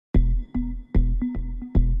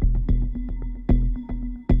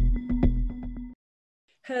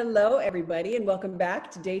Hello, everybody, and welcome back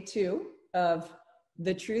to day 2 of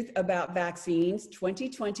The Truth About Vaccines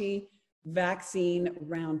 2020 Vaccine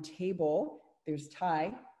Roundtable. There's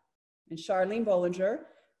Ty and Charlene Bollinger.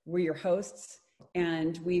 We're your hosts,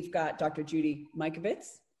 and we've got Dr. Judy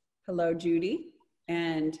Mikovits. Hello, Judy.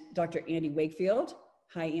 And Dr. Andy Wakefield.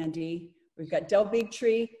 Hi, Andy. We've got Del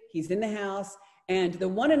Bigtree. He's in the house. And the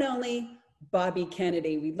one and only Bobby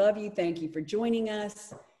Kennedy. We love you. Thank you for joining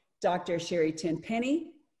us. Dr. Sherry Tenpenny.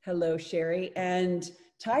 Hello, Sherry. And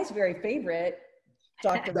Ty's very favorite,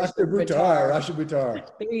 Dr. Buttar, Rashid Buttar.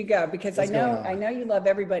 There you go. Because I know you love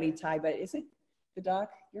everybody, Ty, but isn't the doc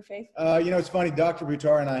your favorite? It's funny. Dr.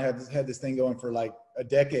 Buttar and I have had this thing going for like a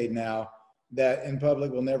decade now that in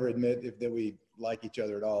public we'll never admit that we like each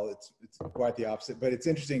other at all. It's quite the opposite. But it's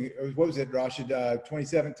interesting. What was it, Rashid?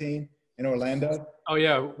 2017 in Orlando? Oh,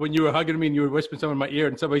 yeah. When you were hugging me and you were whispering something in my ear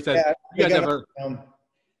and somebody said, you guys ever...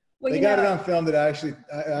 Well, they got it on film that I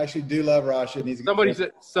actually do love Rashid.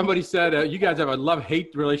 Somebody said you guys have a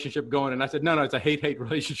love-hate relationship going, and I said no, it's a hate-hate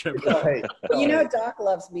relationship. Well, Doc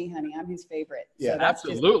loves me, honey. I'm his favorite. Yeah, so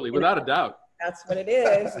absolutely, without a doubt. That's what it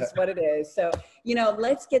is. It's what it is. So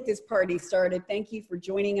let's get this party started. Thank you for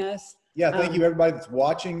joining us. Yeah, thank you everybody that's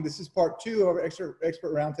watching. This is part 2 of our expert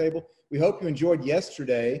roundtable. We hope you enjoyed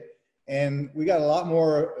yesterday. And we got a lot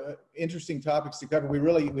more interesting topics to cover.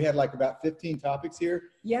 We had like about 15 topics here.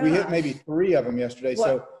 Yeah. We hit maybe 3 of them yesterday.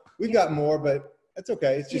 Well, so we've got more, but that's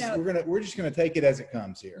okay. It's just we're just gonna take it as it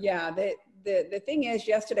comes here. Yeah. The thing is,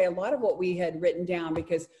 yesterday a lot of what we had written down,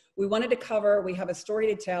 because we wanted to cover. We have a story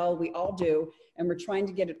to tell. We all do, and we're trying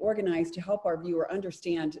to get it organized to help our viewer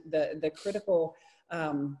understand the critical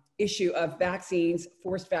issue of vaccines,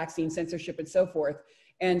 forced vaccine censorship, and so forth.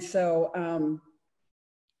 And so.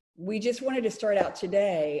 We just wanted to start out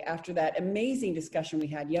today after that amazing discussion we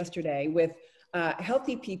had yesterday with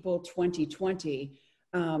Healthy People 2020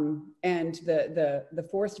 and the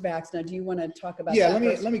forced vax. Now, do you want to talk about that?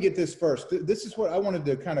 Yeah, let me get this first. This is what I wanted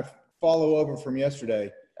to kind of follow over from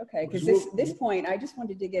yesterday. Okay, because this point, I just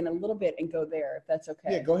wanted to dig in a little bit and go there, if that's okay.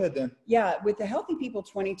 Yeah, go ahead then. Yeah, with the Healthy People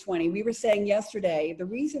 2020, we were saying yesterday, the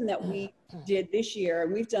reason that we did this year,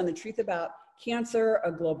 and we've done the Truth About Cancer,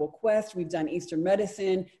 a global quest. We've done Eastern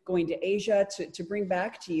medicine, going to Asia to bring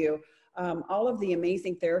back to you all of the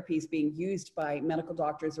amazing therapies being used by medical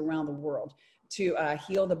doctors around the world to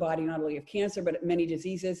heal the body, not only of cancer, but many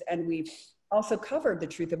diseases. And we've also covered the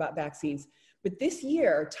truth about vaccines. But this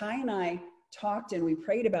year, Ty and I talked and we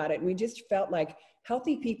prayed about it. And we just felt like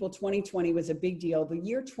Healthy People 2020 was a big deal. The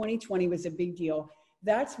year 2020 was a big deal.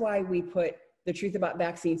 That's why we put the Truth About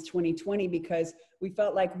Vaccines 2020, because we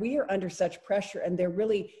felt like we are under such pressure, and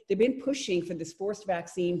they've been pushing for this forced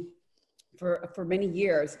vaccine for many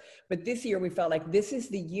years. But this year we felt like this is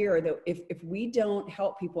the year that if we don't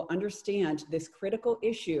help people understand this critical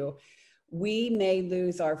issue, we may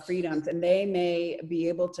lose our freedoms, and they may be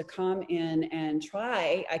able to come in and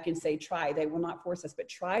try, I can say try, they will not force us, but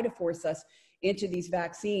try to force us into these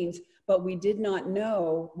vaccines. But we did not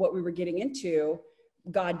know what we were getting into.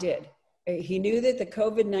 God did. He knew that the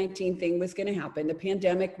COVID-19 thing was going to happen. The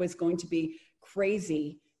pandemic was going to be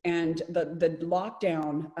crazy. And the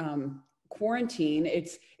lockdown, quarantine,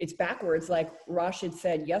 it's backwards. Like Rashid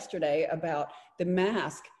said yesterday about the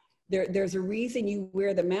mask. There's a reason you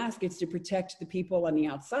wear the mask. It's to protect the people on the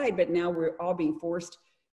outside. But now we're all being forced,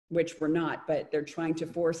 which we're not, but they're trying to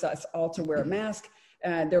force us all to wear a mask.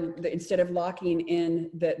 Instead of locking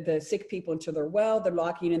in the sick people until they're well, they're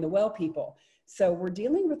locking in the well people. So we're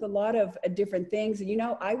dealing with a lot of different things. And,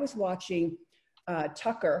 I was watching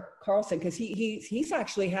Tucker Carlson, because he's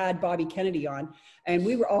actually had Bobby Kennedy on. And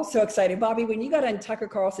we were all so excited. Bobby, when you got on Tucker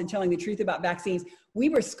Carlson telling the truth about vaccines, we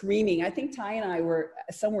were screaming. I think Ty and I were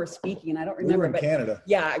somewhere speaking, and I don't remember. We were in Canada.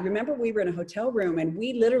 Yeah, I remember we were in a hotel room, and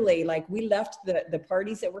we literally, we left the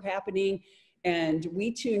parties that were happening, and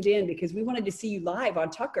we tuned in because we wanted to see you live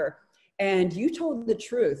on Tucker. And you told the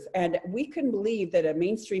truth, and we couldn't believe that a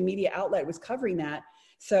mainstream media outlet was covering that.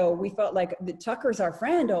 So we felt like Tucker's our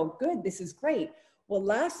friend. Oh, good, this is great. Well,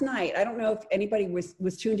 last night, I don't know if anybody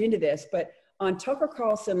was tuned into this, but on Tucker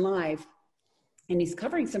Carlson Live, and he's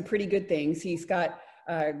covering some pretty good things. He's got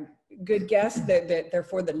good guests that they're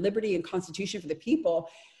for the liberty and constitution for the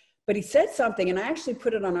people. But he said something, and I actually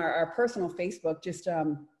put it on our personal Facebook, just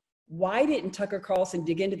why didn't Tucker Carlson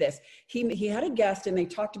dig into this? He had a guest, and they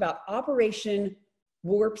talked about Operation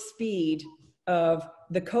Warp Speed of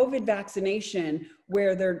the COVID vaccination,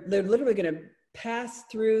 where they're literally going to pass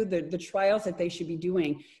through the trials that they should be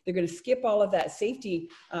doing. They're going to skip all of that safety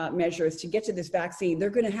measures to get to this vaccine. They're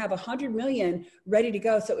going to have 100 million ready to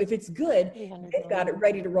go. So if it's good, they've got it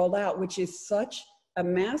ready to roll out, which is such a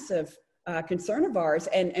massive concern of ours.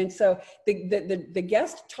 And so the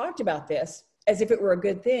guest talked about this as if it were a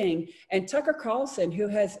good thing. And Tucker Carlson, who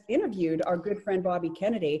has interviewed our good friend Bobby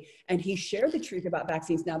Kennedy, and he shared the truth about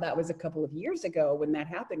vaccines. Now, that was a couple of years ago when that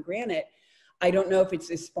happened. Granted, I don't know if it's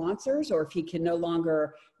his sponsors or if he can no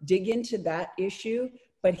longer dig into that issue,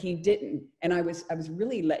 but he didn't. And I was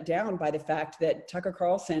really let down by the fact that Tucker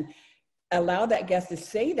Carlson allowed that guest to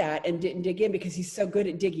say that and didn't dig in, because he's so good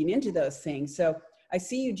at digging into those things. So I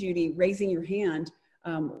see you, Judy, raising your hand.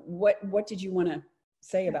 What did you want to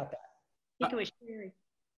say about that? I think it was Sherry.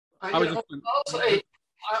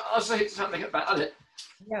 I'll say something about it.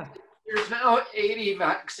 Yeah. There's now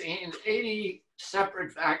 80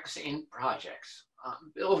 separate vaccine projects.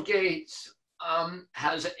 Bill Gates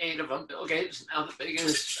has 8 of them. Bill Gates is now the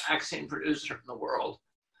biggest vaccine producer in the world,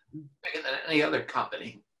 bigger than any other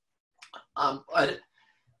company. But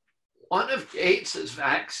one of Gates's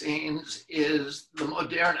vaccines is the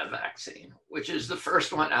Moderna vaccine, which is the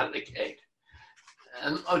first one out of the gate.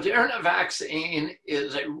 And Moderna vaccine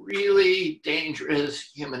is a really dangerous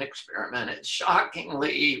human experiment. It's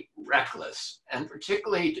shockingly reckless, and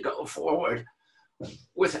particularly to go forward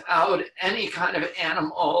without any kind of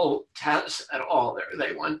animal tests at all.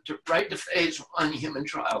 They went right to phase 1 human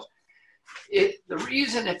trials. The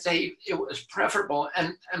reason it was preferable,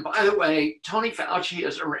 and by the way, Tony Fauci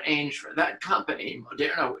has arranged for that company,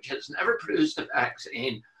 Moderna, which has never produced a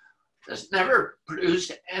vaccine, has never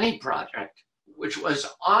produced any project, which was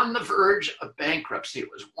on the verge of bankruptcy. It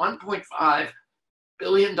was $1.5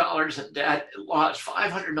 billion in debt. It lost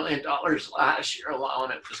 $500 million last year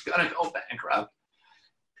alone. It was going to go bankrupt.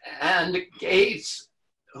 And Gates,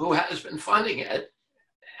 who has been funding it,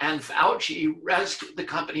 and Fauci rescued the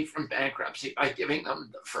company from bankruptcy by giving them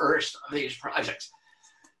the first of these projects.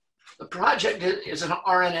 The project is an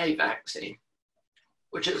RNA vaccine,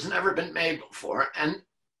 which has never been made before. And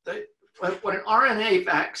what an RNA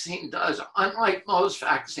vaccine does, unlike most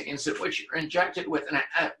vaccines in which you're injected with an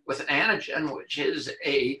antigen, which is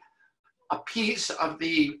a piece of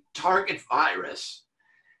the target virus,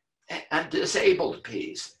 a disabled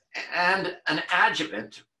piece, and an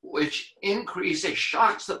adjuvant, which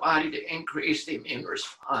shocks the body to increase the immune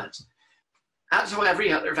response. That's how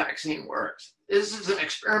every other vaccine works. This is an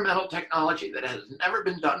experimental technology that has never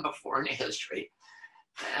been done before in history.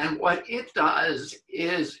 And what it does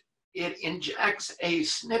is it injects a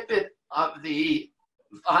snippet of the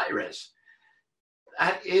virus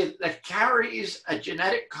that carries a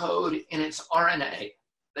genetic code in its RNA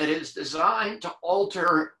that is designed to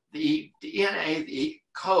alter the DNA, the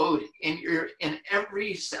code in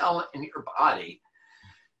every cell in your body,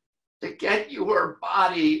 to get your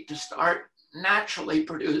body to start naturally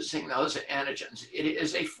producing those antigens. It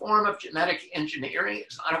is a form of genetic engineering.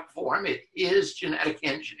 It's not a form, it is genetic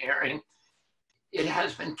engineering. It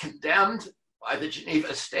has been condemned by the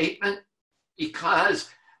Geneva Statement because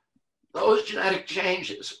those genetic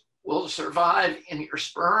changes will survive in your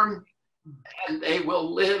sperm and they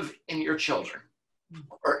will live in your children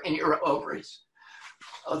or in your ovaries.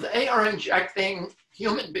 They are injecting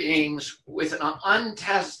human beings with an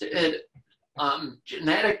untested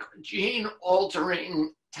genetic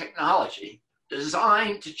gene-altering technology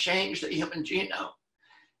designed to change the human genome,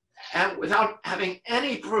 and without having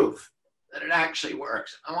any proof that it actually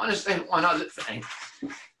works. I want to say one other thing.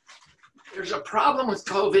 There's a problem with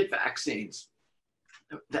COVID vaccines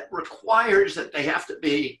that requires that they have to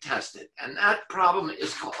be tested, and that problem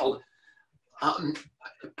is called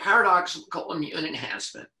paradoxical immune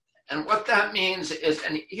enhancement. And what that means is,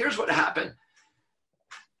 and here's what happened.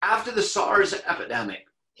 After the SARS epidemic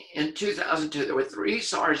in 2002, there were 3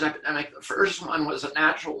 SARS epidemics. The first one was a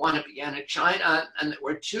natural one. It began in China, and there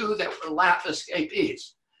were 2 that were lab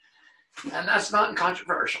escapees. And that's not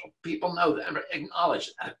controversial. People know that,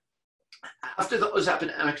 acknowledge that. After those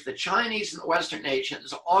epidemics, the Chinese and the Western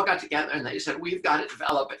nations all got together and they said, we've got to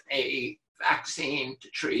develop a vaccine to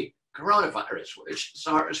treat coronavirus, which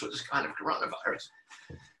SARS was kind of coronavirus.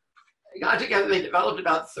 They got together, they developed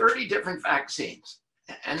about 30 different vaccines,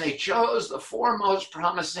 and they chose the 4 most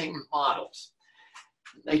promising models.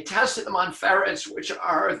 They tested them on ferrets, which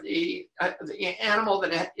are the animal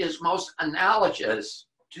that is most analogous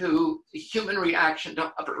to the human reaction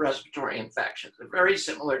to upper respiratory infections. They're very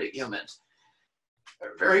similar to humans.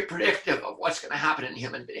 They're very predictive of what's going to happen in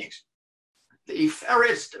human beings. The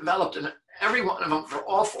ferrets developed, every one of them, for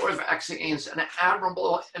all 4 vaccines, an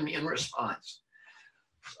admirable immune response.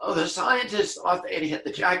 So the scientists thought they'd hit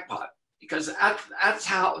the jackpot, because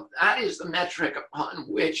that is the metric upon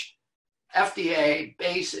which FDA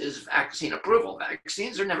bases vaccine approval.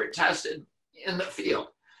 Vaccines are never tested in the field.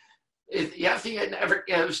 If the FDA never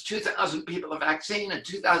gives 2,000 people a vaccine and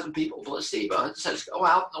 2,000 people placebo and says, go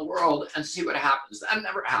out in the world and see what happens, that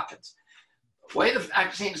never happens. The way the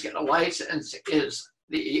vaccines get a license is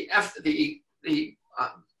the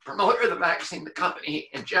promoter of the vaccine, the company,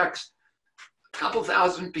 injects a couple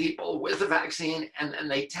thousand people with the vaccine, and then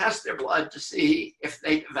they test their blood to see if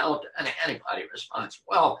they developed an antibody response.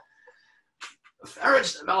 Well, the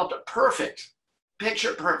ferrets developed a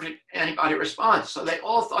picture perfect antibody response. So they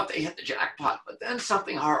all thought they hit the jackpot, but then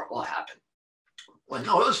something horrible happened. When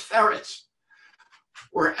those ferrets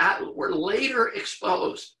were later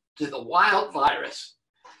exposed to the wild virus,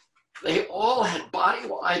 they all had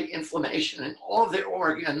body-wide inflammation in all of their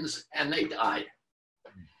organs, and they died.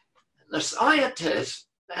 The scientists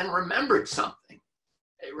then remembered something.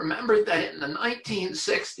 They remembered that in the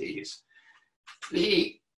 1960s,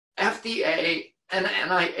 the FDA and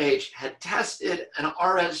NIH had tested an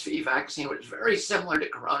RSV vaccine, which is very similar to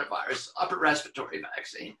coronavirus, upper respiratory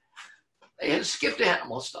vaccine. They had skipped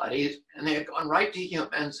animal studies, and they had gone right to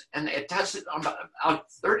humans, and they had tested on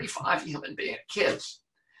about 35 human kids.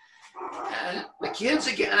 And the kids,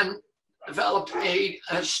 again, developed a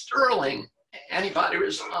sterling antibody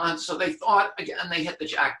response, so they thought, again, they hit the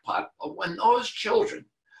jackpot. But when those children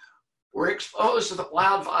were exposed to the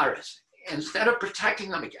wild virus, instead of protecting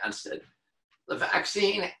them against it, the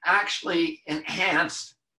vaccine actually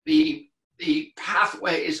enhanced the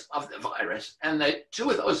pathways of the virus. And two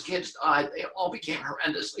of those kids died. They all became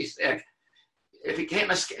horrendously sick. It became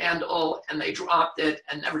a scandal, and they dropped it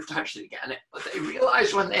and never touched it again. But they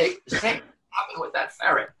realized when the same thing happened with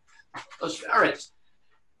those ferrets,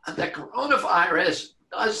 that coronavirus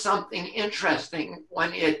does something interesting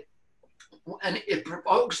when it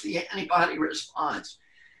provokes the antibody response.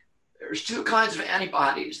 There's two kinds of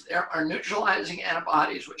antibodies. There are neutralizing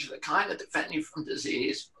antibodies, which are the kind that defend you from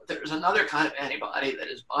disease. There's another kind of antibody that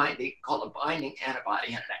is binding, called a binding antibody,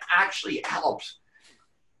 and it actually helps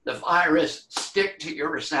the virus stick to your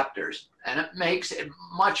receptors, and it makes it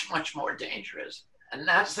much, much more dangerous. And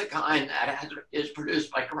that's the kind that is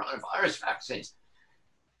produced by coronavirus vaccines.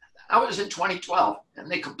 That was in 2012, and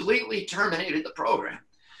they completely terminated the program.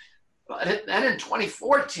 But then in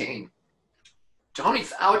 2014, Tony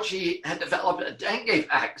Fauci had developed a dengue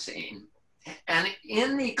vaccine, and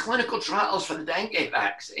in the clinical trials for the dengue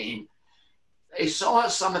vaccine, they saw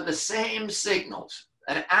some of the same signals,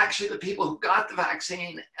 that actually the people who got the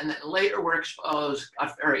vaccine and then later were exposed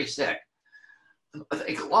got very sick. But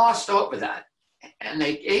they glossed over that, and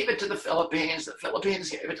they gave it to the Philippines. The Philippines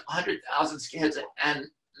gave it to 100,000 kids, and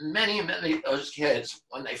many of those kids,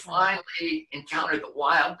 when they finally encountered the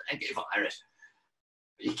wild dengue virus,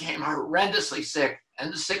 became horrendously sick,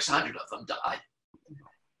 and 600 of them died.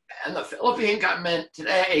 And the Philippine government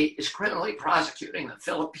today is criminally prosecuting the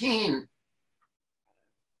Philippine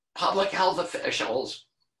public health officials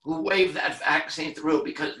who waved that vaccine through,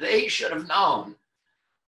 because they should have known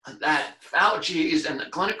that Fauci's and the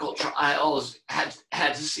clinical trials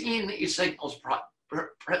had seen these signals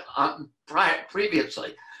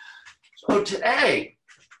previously. So today,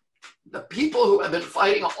 the people who have been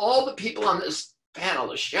fighting, all the people on this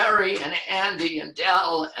panel, Sherry and Andy and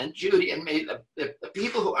Dell and Judy and me, the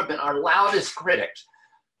people who have been our loudest critics,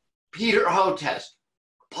 Peter Hotez,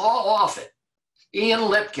 Paul Offit, Ian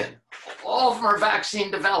Lipkin, all of them are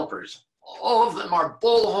vaccine developers. All of them are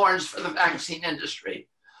bullhorns for the vaccine industry.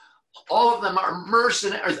 All of them are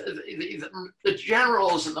mercenaries, the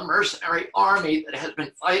generals in the mercenary army that has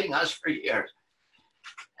been fighting us for years.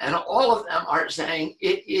 And all of them are saying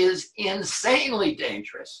it is insanely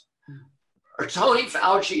dangerous for Tony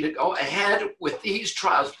Fauci to go ahead with these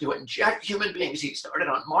trials to inject human beings. He started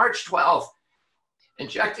on March 12th,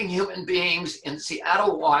 injecting human beings in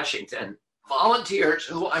Seattle, Washington, volunteers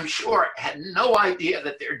who I'm sure had no idea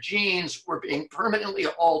that their genes were being permanently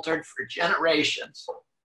altered for generations.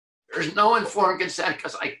 There's no informed consent,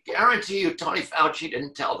 because I guarantee you Tony Fauci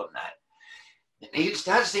didn't tell them that. And he's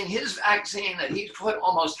testing his vaccine that he's put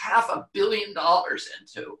almost $500 million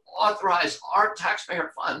into, authorized our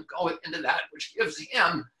taxpayer fund going into that, which gives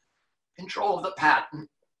him control of the patent,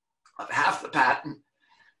 of half the patent.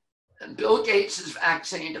 And Bill Gates'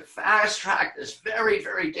 vaccine to fast track this very,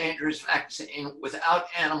 very dangerous vaccine without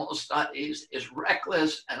animal studies is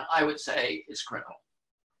reckless, and I would say is criminal.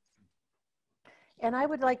 And I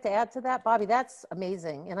would like to add to that, Bobby, that's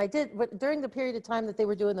amazing. And I did, during the period of time that they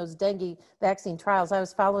were doing those dengue vaccine trials, I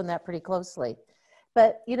was following that pretty closely.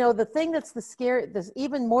 But, you know, the thing that's this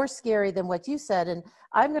even more scary than what you said, and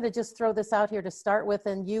I'm going to just throw this out here to start with,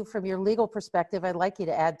 and you, from your legal perspective, I'd like you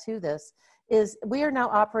to add to this, is we are now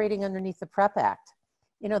operating underneath the PrEP Act.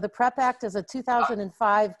 You know, the PrEP Act is a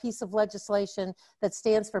 2005 piece of legislation that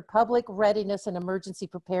stands for Public Readiness and Emergency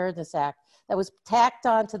Preparedness Act that was tacked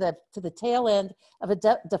on to the tail end of a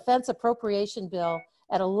defense appropriation bill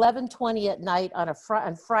at 11:20 at night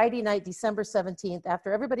on Friday night, December 17th,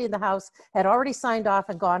 after everybody in the House had already signed off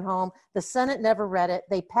and gone home. The Senate never read it.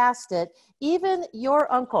 They passed it. Even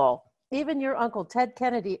your uncle, Ted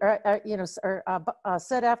Kennedy,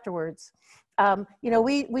 said afterwards,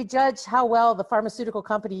 we judge how well the pharmaceutical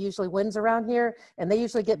company usually wins around here, and they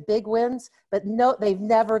usually get big wins, but no, they've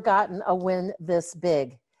never gotten a win this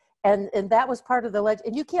big. And that was part of the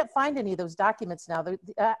and you can't find any of those documents now.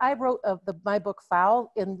 I wrote my book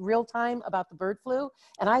Foul in real time about the bird flu,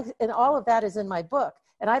 and all of that is in my book.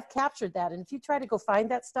 And I've captured that. And if you try to go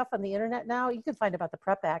find that stuff on the internet now, you can find about the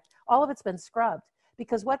PrEP Act. All of it's been scrubbed.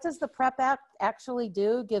 Because what does the PrEP Act actually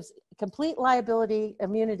do? Gives complete liability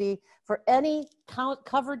immunity for any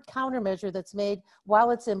covered countermeasure that's made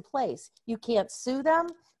while it's in place. You can't sue them.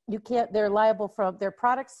 They're liable from their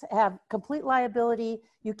products have complete liability.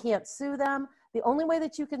 You can't sue them. The only way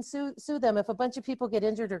that you can sue them if a bunch of people get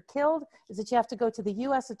injured or killed is that you have to go to the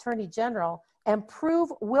US Attorney General and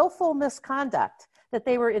prove willful misconduct, that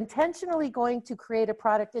they were intentionally going to create a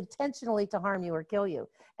product intentionally to harm you or kill you.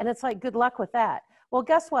 And it's like, good luck with that. Well,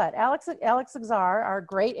 guess what? Alex Azar, our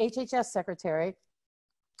great HHS secretary,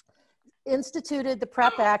 instituted the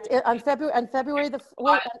PrEP Act on February the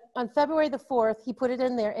 4th. He put it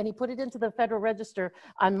in there, and he put it into the Federal Register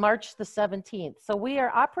on March the 17th. So we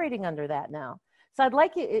are operating under that now. So I'd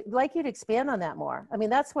like you to expand on that more. I mean,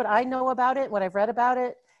 that's what I know about it, what I've read about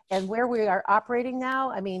it, and where we are operating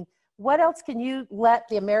now. I mean, what else can you let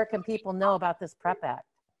the American people know about this PrEP Act?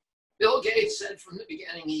 Bill Gates said from the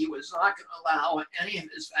beginning he was not going to allow any of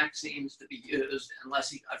his vaccines to be used unless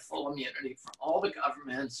he got full immunity from all the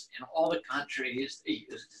governments in all the countries that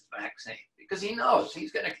used his vaccine, because he knows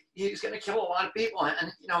he's going to kill a lot of people.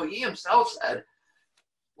 And he himself said,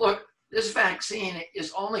 look, this vaccine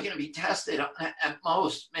is only going to be tested on, at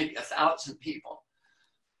most, maybe 1,000 people.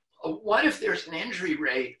 What if there's an injury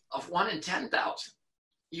rate of 1 in 10,000?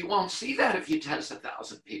 You won't see that if you test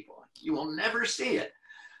 1,000 people. You will never see it.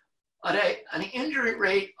 But an injury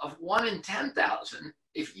rate of 1 in 10,000,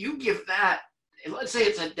 if you give that, let's say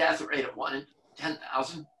it's a death rate of 1 in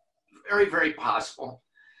 10,000, very, very possible.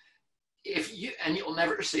 And you'll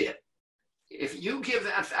never see it. If you give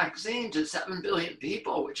that vaccine to 7 billion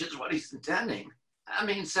people, which is what he's intending, that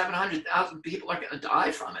means 700,000 people are going to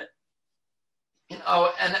die from it.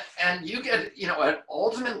 And you get,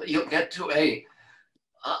 ultimately you'll get to a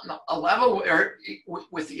level where,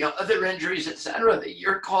 with the other injuries, et cetera, that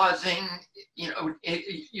you're causing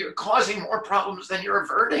more problems than you're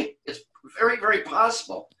averting. It's very, very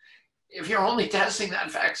possible. If you're only testing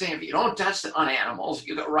that vaccine, if you don't test it on animals,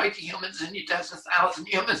 you go right to humans and you test 1,000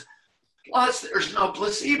 humans. Plus, there's no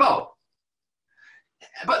placebo.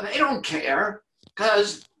 But they don't care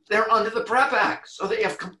because they're under the PrEP Act. So they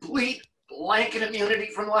have complete blanket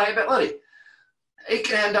immunity from liability. They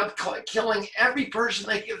can end up killing every person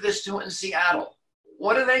they give this to in Seattle.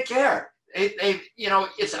 What do they care?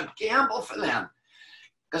 It's a gamble for them.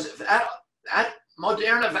 Because if that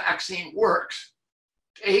Moderna vaccine works,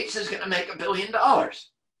 Gates is going to make $1 billion.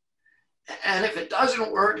 And if it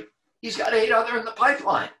doesn't work, he's got 8 other in the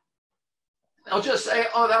pipeline. They'll just say,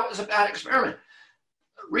 oh, that was a bad experiment.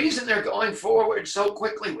 The reason they're going forward so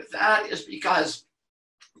quickly with that is because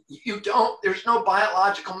there's no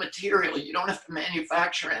biological material. You don't have to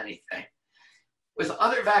manufacture anything. With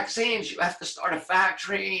other vaccines, you have to start a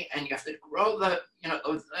factory and you have to grow the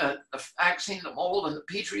vaccine, the mold and the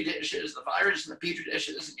petri dishes, the virus in the petri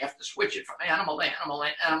dishes, and you have to switch it from animal to animal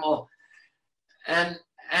to animal. And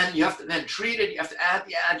you have to then treat it, you have to add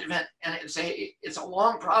the adjuvant, and it's a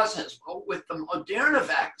long process. But with the Moderna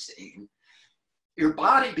vaccine, your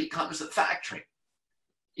body becomes the factory,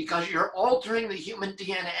 because you're altering the human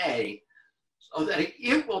DNA so that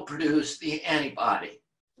it will produce the antibody.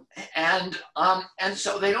 And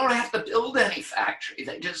so they don't have to build any factory.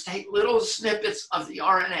 They just take little snippets of the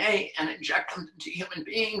RNA and inject them into human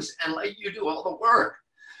beings and let you do all the work.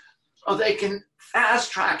 So they can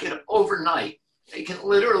fast track it overnight. They can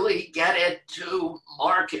literally get it to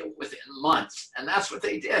market within months. And that's what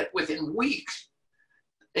they did within weeks.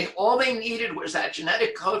 All they needed was that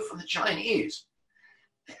genetic code from the Chinese.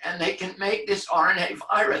 And they can make this RNA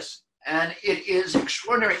virus. And it is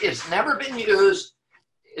extraordinary. It's never been used.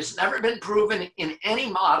 It's never been proven in any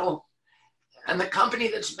model. And the company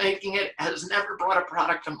that's making it has never brought a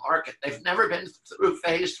product to market. They've never been through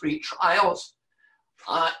phase 3 trials.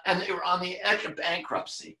 And they were on the edge of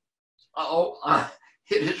bankruptcy. It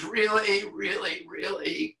is really, really,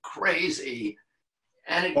 really crazy.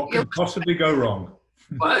 And it, What could possibly go wrong?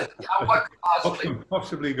 but yeah, what could What possibly could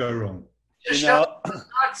possibly go wrong? just You know, shows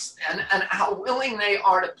nuts and how willing they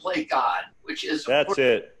are to play God, which is that's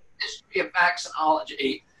it. the history of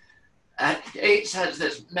vaccinology. And Gates has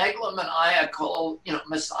this megalomaniacal,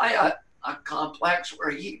 Messiah complex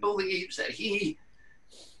where he believes that he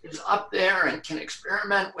is up there and can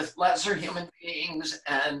experiment with lesser human beings,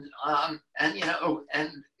 and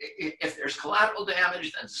if there's collateral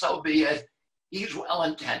damage, then so be it. He's well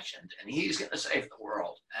intentioned and he's going to save the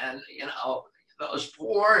world. And those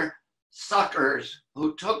poor suckers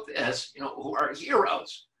who took this, who are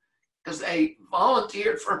heroes because they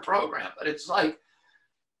volunteered for a program, but it's like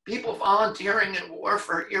people volunteering in war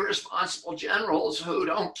for irresponsible generals who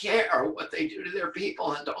don't care what they do to their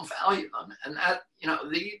people and don't value them. And that,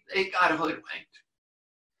 they got hoodwinked.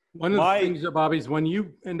 One of the things, Bobby, is when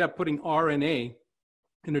you end up putting RNA,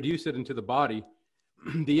 introduce it into the body,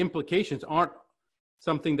 the implications aren't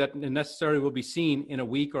something that necessarily will be seen in a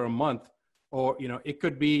week or a month, or, it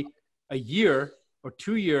could be a year or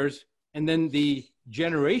 2 years, and then the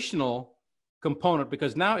generational component,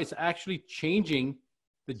 because now it's actually changing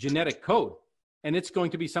the genetic code, and it's going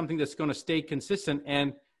to be something that's going to stay consistent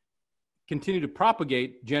and continue to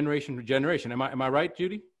propagate generation to generation. Am I right,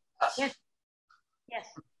 Judy? Yes. Yes.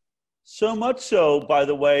 So much so, by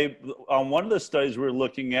the way, on one of the studies we're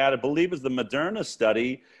looking at, I believe is the Moderna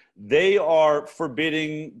study, they are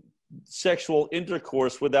forbidding sexual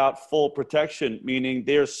intercourse without full protection, meaning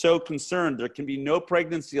they're so concerned there can be no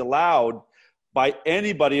pregnancy allowed by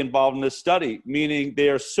anybody involved in this study, meaning they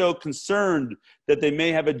are so concerned that they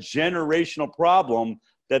may have a generational problem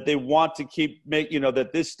that they want to keep that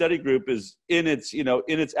this study group is in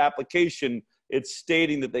its application, it's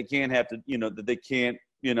stating that they can't have to, that they can't,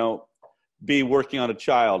 be working on a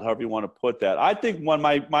child, however you want to put that. I think one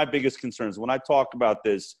of my biggest concerns when I talk about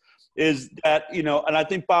this is that, and I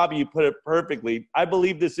think, Bobby, you put it perfectly, I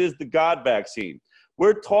believe this is the God vaccine.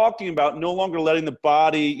 We're talking about no longer letting the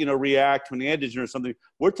body, react to an antigen or something.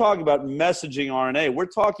 We're talking about messaging RNA. We're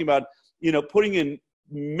talking about, putting in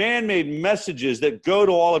man-made messages that go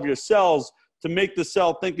to all of your cells to make the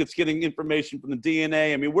cell think it's getting information from the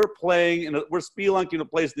DNA. I mean, we're spelunking a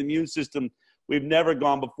place in the immune system we've never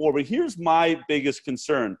gone before. But here's my biggest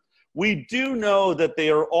concern. We do know that they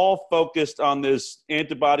are all focused on this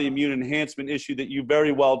antibody immune enhancement issue that you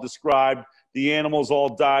very well described. The animals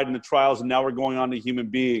all died in the trials, and now we're going on to human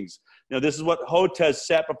beings. This is what Hotez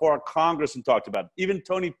sat before our Congress and talked about. Even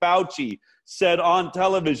Tony Fauci said on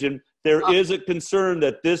television, there is a concern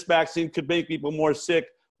that this vaccine could make people more sick.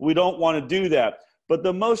 We don't want to do that. But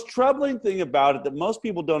the most troubling thing about it that most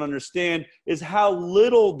people don't understand is how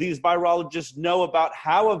little these virologists know about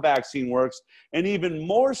how a vaccine works. And even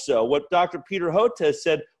more so, what Dr. Peter Hotez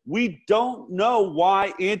said, we don't know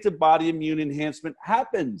why antibody immune enhancement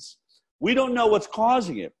happens. We don't know what's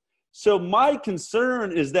causing it. So my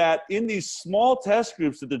concern is that in these small test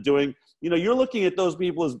groups that they're doing, you're looking at those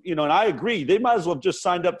people as, and I agree, they might as well have just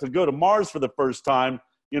signed up to go to Mars for the first time.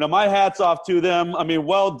 My hat's off to them. I mean,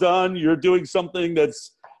 well done. You're doing something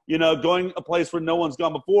that's, going a place where no one's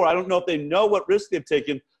gone before. I don't know if they know what risk they've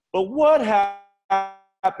taken, but what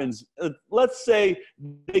happens? Let's say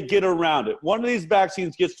they get around it. One of these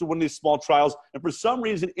vaccines gets to one of these small trials, and for some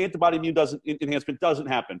reason, antibody immune enhancement doesn't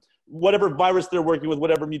happen. Whatever virus they're working with,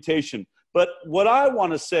 whatever mutation. But what I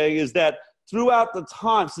want to say is that throughout the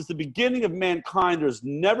time, since the beginning of mankind, there's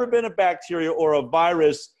never been a bacteria or a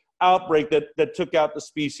virus outbreak that took out the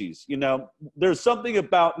species. There's something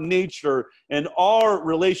about nature and our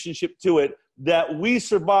relationship to it that we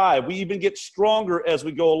survive. We even get stronger as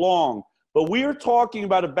we go along. But we are talking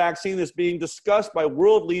about a vaccine that's being discussed by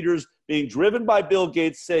world leaders, being driven by Bill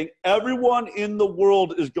Gates, saying everyone in the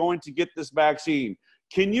world is going to get this vaccine.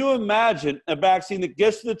 Can you imagine a vaccine that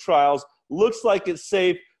gets to the trials, looks like it's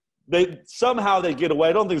safe, somehow they get away?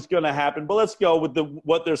 I don't think it's going to happen, but let's go with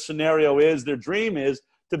what their scenario is, their dream is,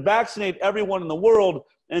 to vaccinate everyone in the world,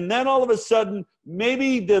 and then all of a sudden,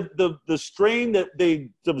 maybe the strain that they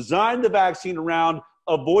designed the vaccine around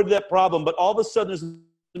avoided that problem, but all of a sudden there's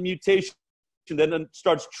a mutation that then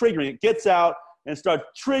starts triggering. It gets out and starts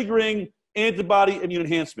triggering antibody immune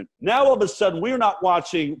enhancement. Now all of a sudden, we're not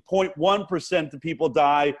watching 0.1% of people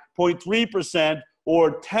die, 0.3%,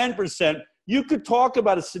 or 10%. You could talk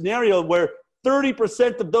about a scenario where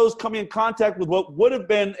 30% of those coming in contact with what would have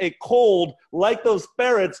been a cold, like those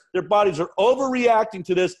ferrets, their bodies are overreacting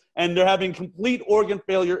to this, and they're having complete organ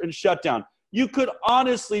failure and shutdown. You could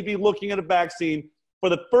honestly be looking at a vaccine for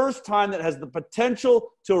the first time that has the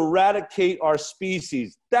potential to eradicate our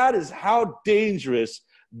species. That is how dangerous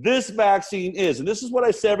this vaccine is. And this is what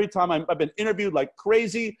I say every time I've been interviewed like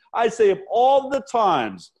crazy. I say of all the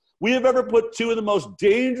times we have ever put two of the most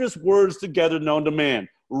dangerous words together known to man,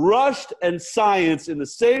 rushed and science in the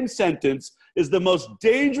same sentence is the most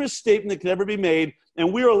dangerous statement that can ever be made.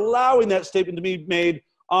 And we are allowing that statement to be made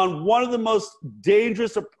on one of the most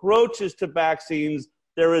dangerous approaches to vaccines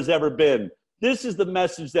there has ever been. This is the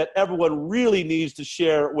message that everyone really needs to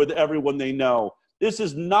share with everyone they know. This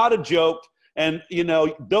is not a joke. And, you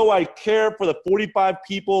know, though I care for the 45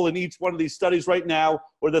 people in each one of these studies right now,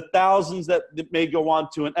 or the thousands that may go on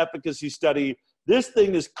to an efficacy study, this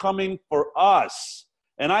thing is coming for us.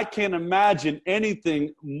 And I can't imagine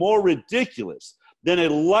anything more ridiculous than a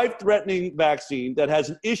life-threatening vaccine that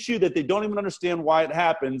has an issue that they don't even understand why it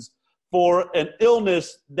happens for an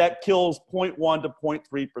illness that kills 0.1 to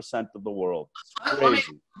 0.3% of the world. It's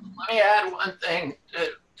crazy. Let me add one thing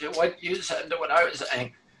to what you said, to what I was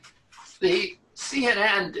saying. The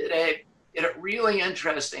CNN did a really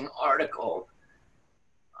interesting article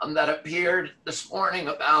that appeared this morning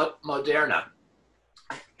about Moderna.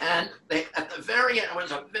 And they, at the very end, it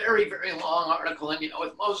was a very, very long article. And, you know,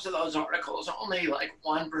 with most of those articles, only like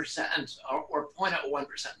 1% or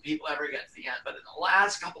 0.01% people ever get to the end. But in the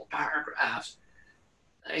last couple paragraphs,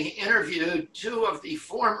 they interviewed two of the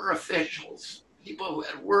former officials, people who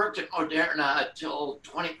had worked at Moderna till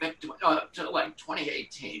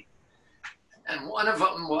 2018. And one of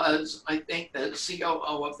them was, I think, the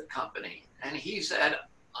COO of the company. And he said,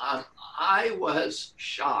 I was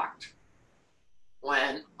shocked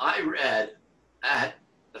when I read that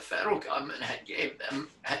the federal government had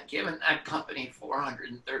given that company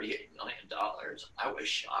 $438 million. I was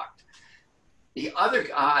shocked. The other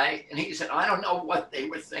guy, and he said, I don't know what they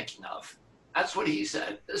were thinking of. That's what he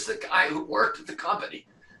said. This is the guy who worked at the company.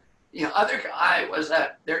 The other guy was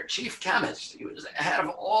their chief chemist. He was the head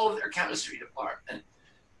of all of their chemistry department.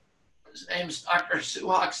 His name's Dr.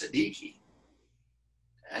 Suhak Siddiqui.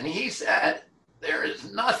 And he said, there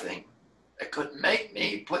is nothing that could make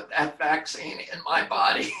me put that vaccine in my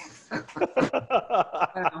body.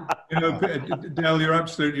 You know, Del, you're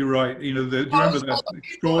absolutely right. You know, do you remember that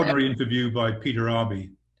extraordinary interview by Peter Arby?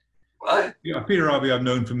 What? Yeah, Peter Arby I've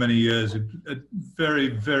known for many years, a very,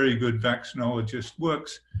 very good vaccinologist,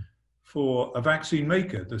 works for a vaccine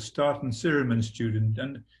maker, the Staten Serum Institute,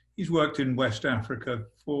 and he's worked in West Africa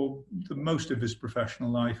for the most of his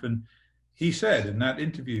professional life. And he said in that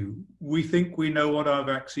interview, we think we know what our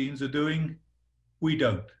vaccines are doing. We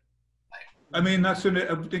don't. I mean, that's an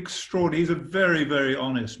extraordinary, he's a very, very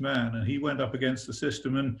honest man. And he went up against the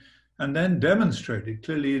system and then demonstrated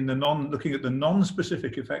clearly in looking at the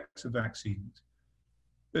non-specific effects of vaccines,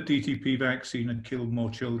 the DTP vaccine had killed more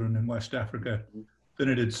children in West Africa than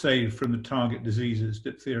it had saved from the target diseases,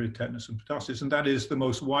 diphtheria, tetanus, and pertussis. And that is the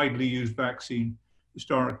most widely used vaccine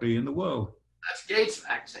historically in the world. That's Gates'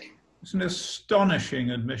 vaccine. It's an astonishing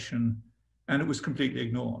admission, and it was completely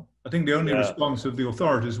ignored. I think the only response of the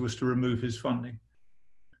authorities was to remove his funding.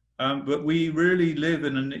 But we really live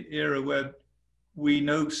in an era where we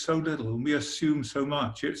know so little and we assume so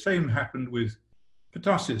much. The same happened with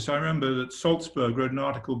pertussis. I remember that Salzburg wrote an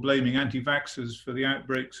article blaming anti-vaxxers for the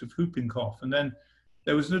outbreaks of whooping cough. And then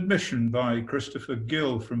there was an admission by Christopher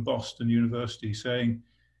Gill from Boston University saying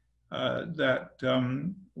that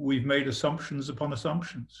we've made assumptions upon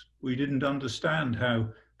assumptions. We didn't understand how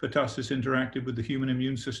pertussis interacted with the human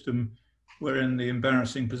immune system. We're in the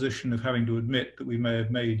embarrassing position of having to admit that we may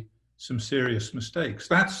have made some serious mistakes.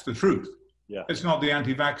 That's the truth. Yeah. It's not the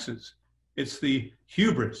anti-vaxxers. It's the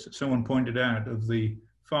hubris that someone pointed out of the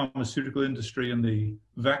pharmaceutical industry and the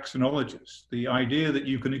vaccinologists. The idea that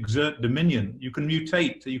you can exert dominion, you can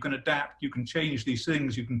mutate, you can adapt, you can change these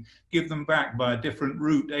things, you can give them back by a different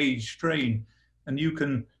route, age, strain, and you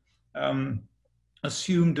can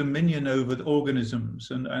assume dominion over the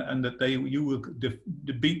organisms, and that you will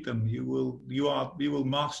beat them, you will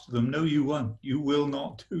master them. No, you won't. You will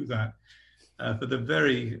not do that. For the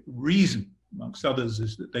very reason, amongst others,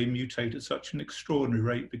 is that they mutate at such an extraordinary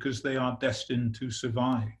rate because they are destined to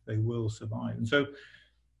survive. They will survive. And so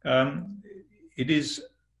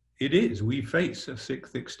we face a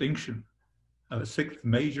sixth extinction, a sixth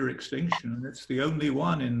major extinction, and it's the only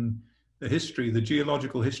one in the history, the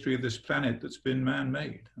geological history of this planet that's been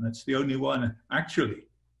man-made. And it's the only one, actually,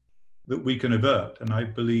 that we can avert, and I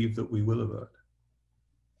believe that we will avert.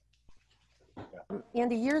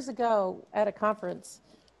 Andy, years ago at a conference,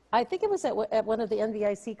 I think it was at one of the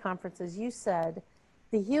NVIC conferences, you said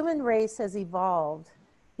the human race has evolved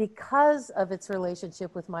because of its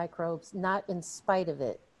relationship with microbes, not in spite of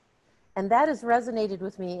it. And that has resonated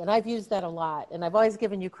with me, and I've used that a lot, and I've always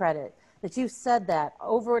given you credit, that you said that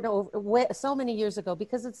over and over so many years ago,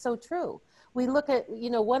 because it's so true. We look at,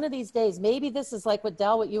 one of these days, maybe this is like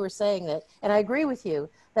what you were saying, that, and I agree with you,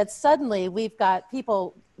 that suddenly we've got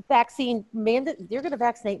people you're going to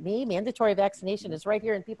vaccinate me. Mandatory vaccination is right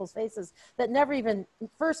here in people's faces that never even,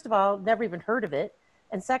 first of all, never even heard of it.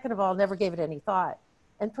 And second of all, never gave it any thought.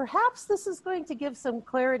 And perhaps this is going to give some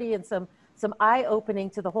clarity and some eye-opening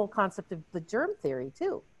to the whole concept of the germ theory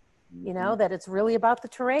too. That it's really about the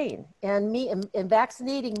terrain, and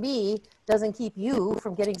vaccinating me doesn't keep you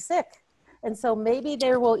from getting sick. And so maybe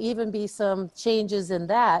there will even be some changes in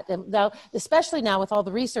that. And now, especially now with all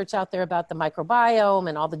the research out there about the microbiome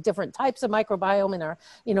and all the different types of microbiome,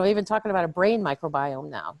 and even talking about a brain microbiome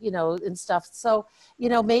now, and stuff. So,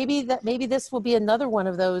 maybe this will be another one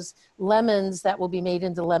of those lemons that will be made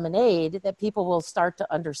into lemonade, that people will start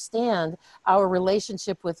to understand our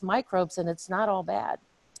relationship with microbes, and it's not all bad.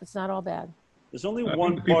 It's not all bad. There's only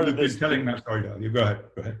one part of this. Telling that story, you go ahead.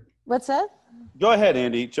 Go ahead. What's that? Go ahead,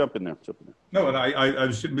 Andy. Jump in there. No, and I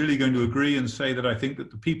was really going to agree and say that I think that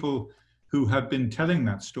the people who have been telling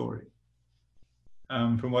that story,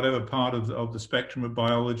 from whatever part of the spectrum of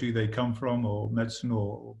biology they come from, or medicine,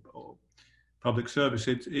 or public service,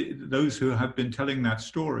 those who have been telling that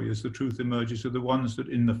story as the truth emerges are the ones that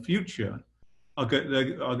in the future are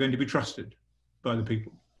going to be trusted by the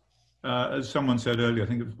people. As someone said earlier, I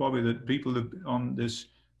think it was Bobby, that people on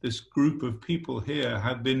this group of people here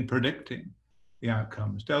have been predicting the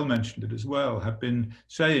outcomes. Del mentioned it as well, have been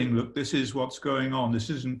saying, look, this is what's going on. This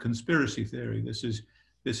isn't conspiracy theory. This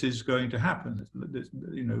is going to happen.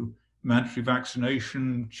 Mandatory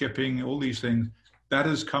vaccination, chipping, all these things, that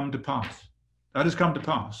has come to pass. That has come to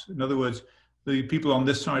pass. In other words, the people on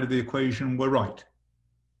this side of the equation were right.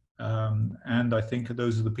 And I think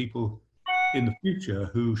those are the people in the future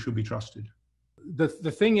who should be trusted. The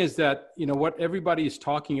thing is that, what everybody is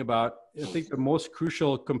talking about, I think the most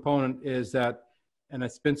crucial component is that, and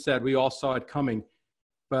it's been said, we all saw it coming,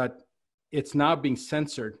 but it's now being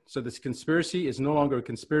censored. So this conspiracy is no longer a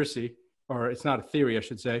conspiracy, or it's not a theory, I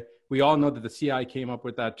should say. We all know that the CIA came up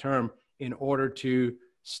with that term in order to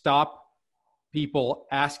stop people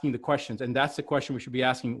asking the questions. And that's the question we should be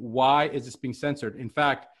asking. Why is this being censored? In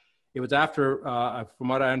fact, it was after, from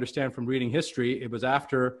what I understand from reading history, it was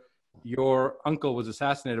after your uncle was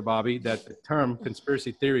assassinated, Bobby, that the term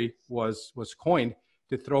conspiracy theory was coined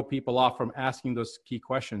to throw people off from asking those key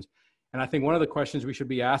questions. And I think one of the questions we should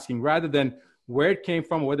be asking, rather than where it came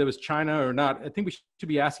from, whether it was China or not, I think we should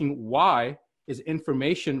be asking, why is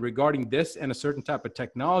information regarding this and a certain type of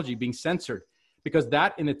technology being censored? Because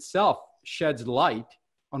that in itself sheds light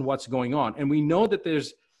on what's going on. And we know that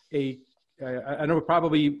there's I know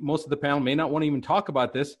probably most of the panel may not want to even talk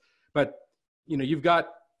about this, but you've got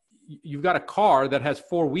a car that has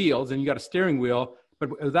 4 wheels and you got a steering wheel,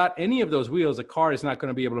 but without any of those wheels, the car is not going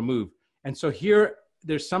to be able to move. And so here,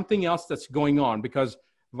 there's something else that's going on, because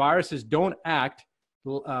viruses don't act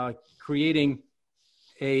creating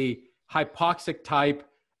a hypoxic type,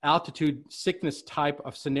 altitude sickness type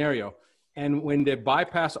of scenario. And when they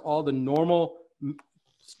bypass all the normal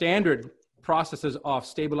standard processes of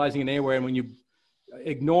stabilizing an airway, and when you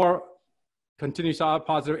ignore continuous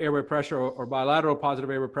positive airway pressure or bilateral positive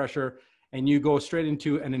airway pressure, and you go straight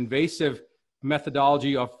into an invasive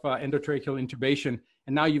methodology of endotracheal intubation,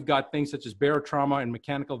 and now you've got things such as barotrauma and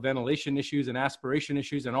mechanical ventilation issues and aspiration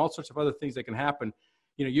issues and all sorts of other things that can happen.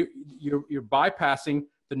 You're bypassing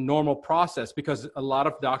the normal process, because a lot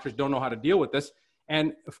of doctors don't know how to deal with this.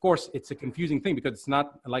 And of course, it's a confusing thing because it's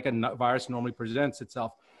not like a virus normally presents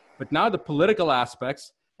itself. But now the political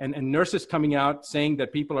aspects and nurses coming out saying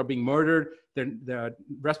that people are being murdered, the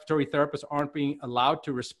respiratory therapists aren't being allowed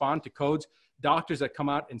to respond to codes. Doctors that come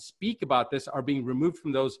out and speak about this are being removed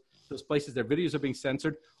from those places. Their videos are being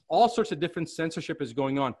censored. All sorts of different censorship is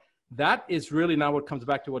going on. That is really now what comes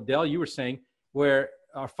back to what Del, you were saying, where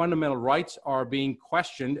our fundamental rights are being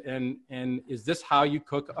questioned. And is this how you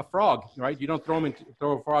cook a frog, right? You don't throw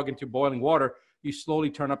a frog into boiling water. You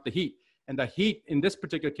slowly turn up the heat. And the heat in this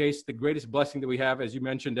particular case, the greatest blessing that we have, as you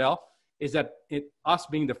mentioned, Del, is that us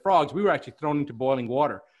being the frogs, we were actually thrown into boiling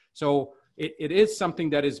water. So it is something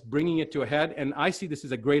that is bringing it to a head. And I see this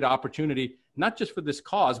as a great opportunity, not just for this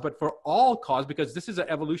cause, but for all cause, because this is an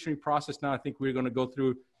evolutionary process now I think we're going to go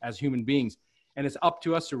through as human beings. And it's up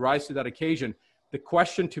to us to rise to that occasion. The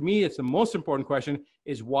question to me, it's the most important question,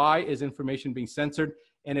 is why is information being censored?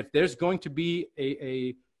 And if there's going to be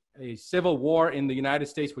a civil war in the United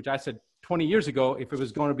States, which I said 20 years ago, if it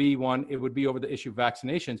was going to be one, it would be over the issue of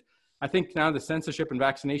vaccinations. I think now the censorship and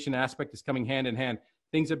vaccination aspect is coming hand in hand.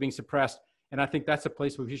 Things are being suppressed. And I think that's a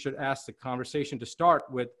place where we should ask the conversation to start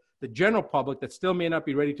with the general public that still may not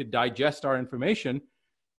be ready to digest our information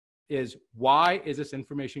is, why is this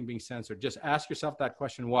information being censored? Just ask yourself that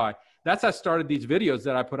question, why? That's how I started these videos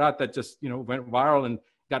that I put out that just, went viral and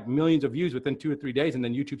got millions of views within 2 or 3 days. And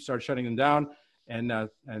then YouTube started shutting them down and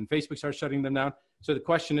Facebook started shutting them down. So the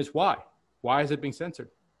question is, why? Why is it being censored?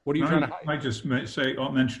 What are you trying to hide? I just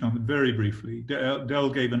mention on it very briefly. Del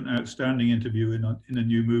gave an outstanding interview in a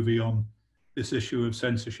new movie on this issue of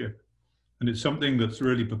censorship. And it's something that's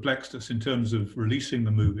really perplexed us in terms of releasing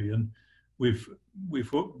the movie. And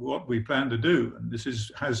what we plan to do, and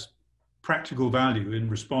this has practical value in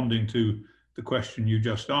responding to the question you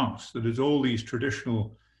just asked, that as all these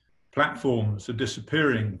traditional platforms are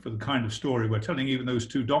disappearing for the kind of story we're telling, even those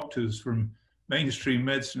 2 doctors from mainstream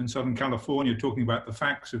medicine in Southern California talking about the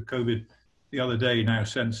facts of COVID the other day, now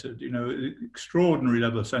censored, extraordinary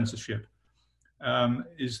level of censorship,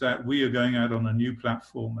 is that we are going out on a new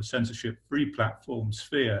platform, a censorship-free platform,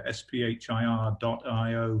 Sphere,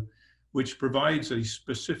 SPHIR.io, which provides a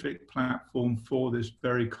specific platform for this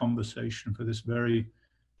very conversation, for this very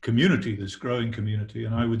community, this growing community.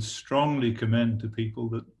 And I would strongly commend to people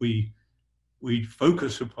that we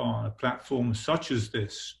focus upon a platform such as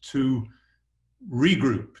this to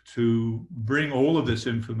regroup, to bring all of this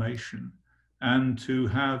information, and to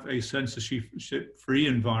have a censorship-free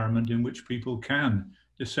environment in which people can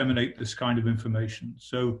disseminate this kind of information.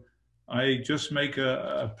 So I just make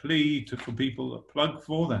a plea for people, a plug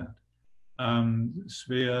for that.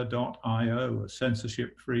 Sphere.io, a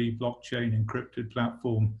censorship-free blockchain encrypted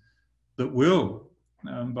platform that will,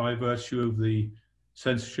 by virtue of the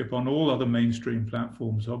censorship on all other mainstream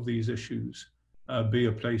platforms of these issues, be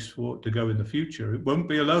a place for it to go in the future. It won't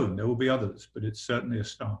be alone, there will be others, but it's certainly a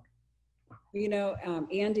start.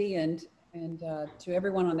 Andy and to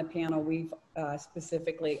everyone on the panel, we've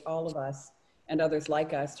specifically, all of us and others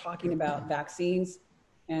like us, talking about vaccines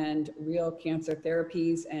and real cancer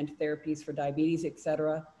therapies and therapies for diabetes, et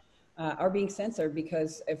cetera, are being censored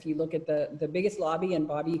because if you look at the biggest lobby, and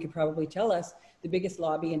Bobby, you could probably tell us, the biggest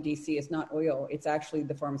lobby in DC is not oil, it's actually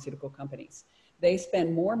the pharmaceutical companies. They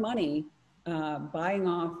spend more money buying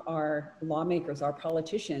off our lawmakers, our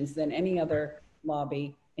politicians, than any other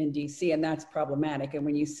lobby in DC, and that's problematic. And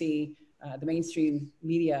when you see the mainstream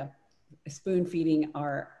media spoon feeding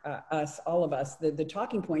all of us, the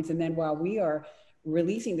talking points, and then while we are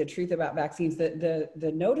releasing the truth about vaccines,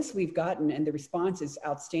 the notice we've gotten and the response is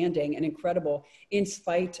outstanding and incredible in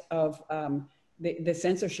spite of the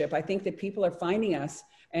censorship. I think that people are finding us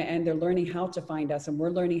and they're learning how to find us, and we're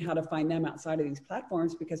learning how to find them outside of these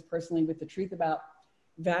platforms, because personally, with the truth about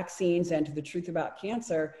vaccines and the truth about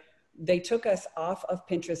cancer, they took us off of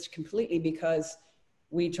Pinterest completely because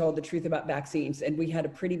we told the truth about vaccines and we had a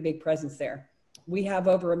pretty big presence there. We have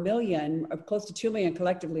over 1 million, close to 2 million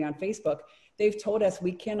collectively on Facebook. They've told us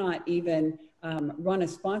we cannot even run a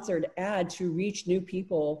sponsored ad to reach new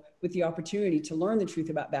people with the opportunity to learn the truth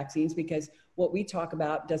about vaccines, because what we talk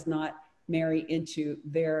about does not marry into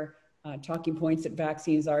their talking points that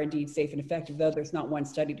vaccines are indeed safe and effective, though there's not one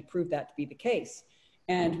study to prove that to be the case.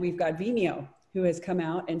 And we've got Vimeo, who has come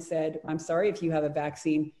out and said, I'm sorry if you have a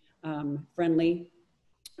vaccine friendly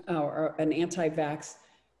or an anti-vax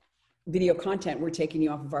video content, we're taking you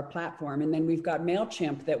off of our platform. And then we've got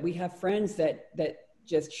MailChimp, that we have friends that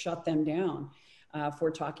just shut them down for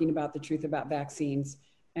talking about the truth about vaccines.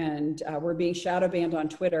 And we're being shadow banned on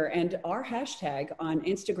Twitter, and our hashtag on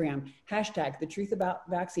Instagram, hashtag the truth about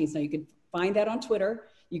vaccines. Now you can find that on Twitter,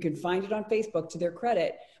 you can find it on Facebook, to their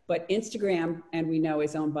credit, but Instagram, and we know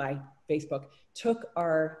is owned by Facebook, took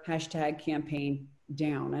our hashtag campaign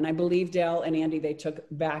down. And I believe Del and Andy, they took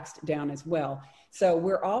Vaxxed down as well. So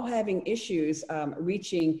we're all having issues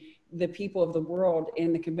reaching the people of the world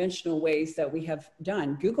in the conventional ways that we have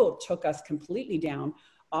done. Google took us completely down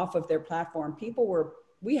off of their platform.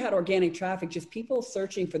 We had organic traffic, just people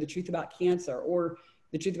searching for the truth about cancer or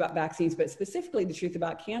the truth about vaccines, but specifically the truth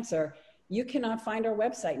about cancer. You cannot find our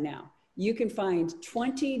website now. You can find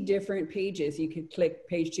 20 different pages. You can click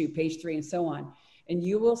page 2, page 3, and so on. And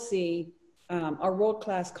you will see our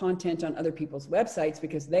world-class content on other people's websites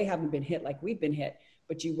because they haven't been hit like we've been hit,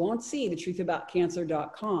 but you won't see the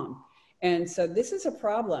truthaboutcancer.com. And so this is a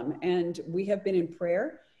problem. And we have been in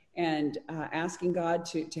prayer and asking God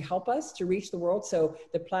to help us to reach the world. So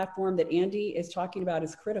the platform that Andy is talking about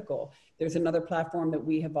is critical. There's another platform that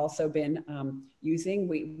we have also been using.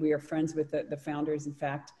 We are friends with the founders, in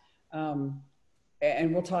fact,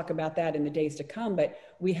 and we'll talk about that in the days to come, but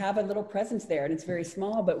we have a little presence there and it's very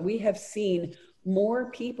small, but we have seen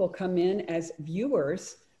more people come in as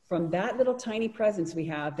viewers from that little tiny presence we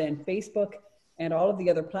have than Facebook and all of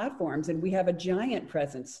the other platforms. And we have a giant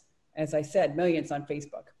presence, as I said, millions on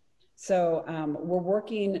Facebook. So we're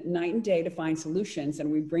working night and day to find solutions,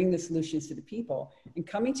 and we bring the solutions to the people. And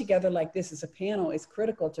coming together like this as a panel is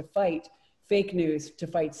critical to fight fake news, to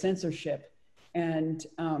fight censorship. And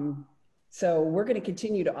so we're going to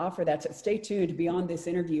continue to offer that. So stay tuned. Beyond this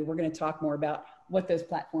interview, we're going to talk more about what those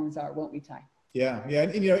platforms are, won't we, Ty? Yeah, yeah.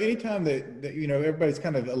 And, you know, anytime that, you know, everybody's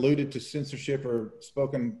kind of alluded to censorship or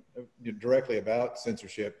spoken directly about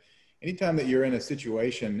censorship, anytime that you're in a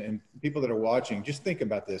situation, and people that are watching, just think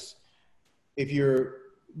about this. If you're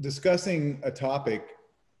discussing a topic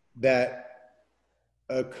that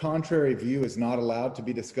a contrary view is not allowed to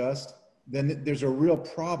be discussed, then there's a real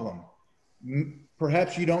problem.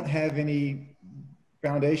 Perhaps you don't have any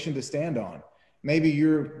foundation to stand on. Maybe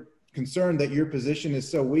you're concerned that your position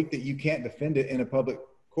is so weak that you can't defend it in a public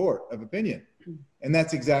court of opinion. And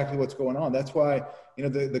that's exactly what's going on. That's why, you know,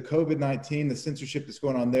 the COVID-19, the censorship that's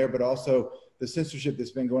going on there, but also the censorship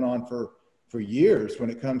that's been going on for years when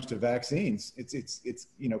it comes to vaccines. It's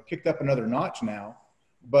you know, kicked up another notch now.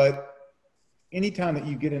 But anytime that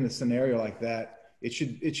you get in a scenario like that, it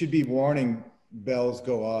should be warning bells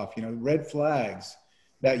go off, you know, red flags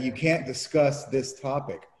that you can't discuss this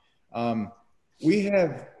topic. We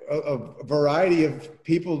have a variety of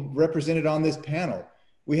people represented on this panel.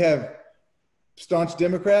 We have staunch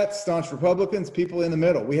Democrats, staunch Republicans, people in the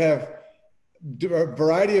middle. We have a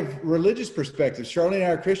variety of religious perspectives. Charlene and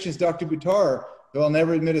I are Christians. Dr. Buttar, who I'll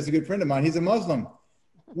never admit is a good friend of mine, he's a Muslim.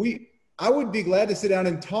 I would be glad to sit down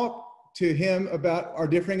and talk to him about our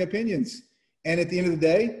differing opinions. And at the end of the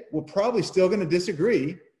day, we're probably still going to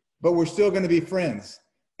disagree, but we're still going to be friends.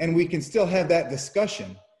 And we can still have that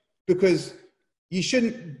discussion, because you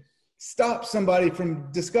shouldn't stop somebody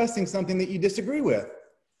from discussing something that you disagree with.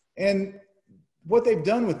 And what they've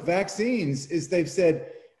done with vaccines is they've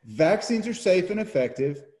said, vaccines are safe and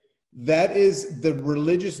effective. That is the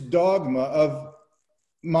religious dogma of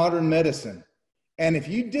modern medicine. And if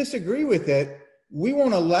you disagree with it, we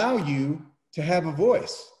won't allow you to have a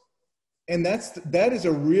voice. And that is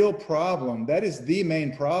a real problem. That is the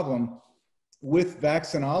main problem with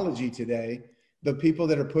vaccinology today. The people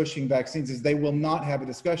that are pushing vaccines is they will not have a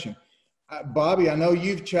discussion. Bobby, I know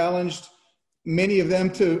you've challenged many of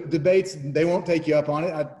them to debates. They won't take you up on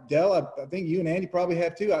it. Del, I think you and Andy probably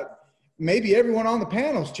have too. Maybe everyone on the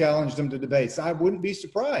panel's challenged them to debates. I wouldn't be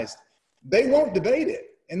surprised. They won't debate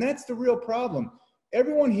it. And that's the real problem.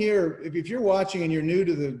 Everyone here, if you're watching and you're new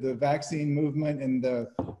to the vaccine movement and the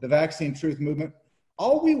vaccine truth movement,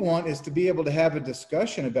 all we want is to be able to have a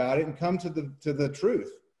discussion about it and come to the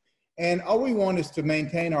truth. And all we want is to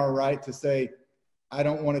maintain our right to say, I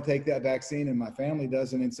don't want to take that vaccine and my family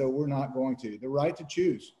doesn't, and so we're not going to. The right to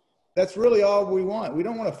choose. That's really all we want. We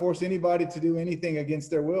don't want to force anybody to do anything against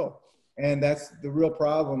their will. And that's the real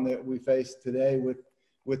problem that we face today with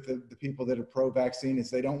the people that are pro-vaccine, is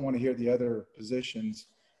they don't want to hear the other positions,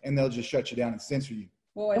 and they'll just shut you down and censor you.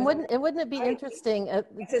 Well, and wouldn't it be interesting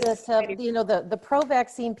that you know, the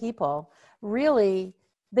pro-vaccine people really,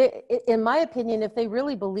 in my opinion, if they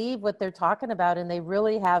really believe what they're talking about and they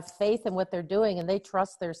really have faith in what they're doing and they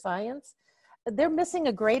trust their science, they're missing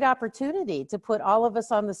a great opportunity to put all of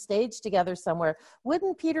us on the stage together somewhere.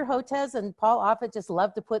 Wouldn't Peter Hotez and Paul Offit just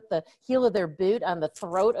love to put the heel of their boot on the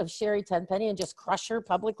throat of Sherry Tenpenny and just crush her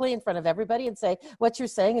publicly in front of everybody and say, what you're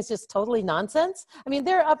saying is just totally nonsense? I mean,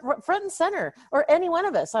 they're up front and center, or any one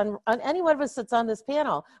of us, on any one of us that's on this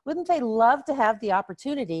panel. Wouldn't they love to have the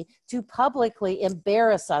opportunity to publicly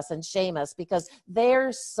embarrass us and shame us because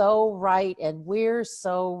they're so right and we're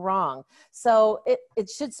so wrong? So it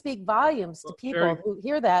should speak volumes to people who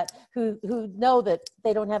hear that, who know that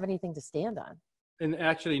they don't have anything to stand on. And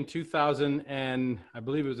actually in 2000, and I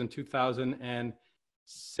believe it was in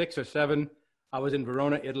 2006 or 7, I was in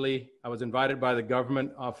Verona, Italy. I was invited by the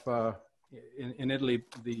government of in Italy.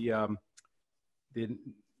 It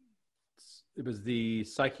was the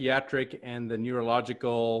psychiatric and the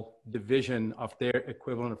neurological division of their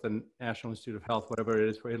equivalent of the National Institute of Health, whatever it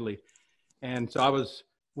is for Italy. And so I was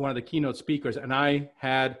one of the keynote speakers, and I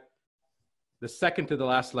had the second to the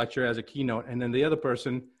last lecture as a keynote. And then the other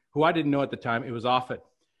person, who I didn't know at the time, it was Offit.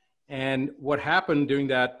 And what happened during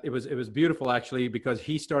that, it was beautiful actually, because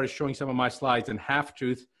he started showing some of my slides in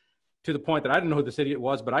half-truth to the point that I didn't know who this idiot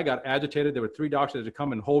was, but I got agitated. There were 3 doctors to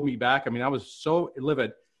come and hold me back. I mean, I was so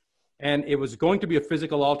livid. And it was going to be a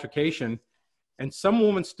physical altercation. And some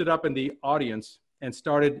woman stood up in the audience and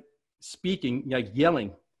started speaking, like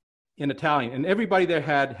yelling in Italian, and everybody there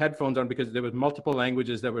had headphones on because there was multiple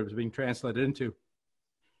languages that were being translated into.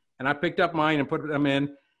 And I picked up mine and put them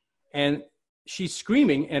in, and she's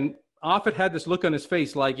screaming, and Offit had this look on his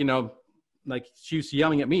face like, you know, like she was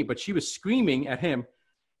yelling at me, but she was screaming at him.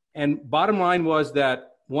 And bottom line was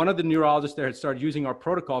that one of the neurologists there had started using our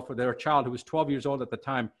protocol for their child who was 12 years old at the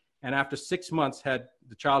time. And after 6 months,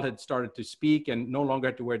 the child had started to speak and no longer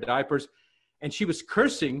had to wear diapers. And she was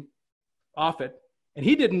cursing Offit. And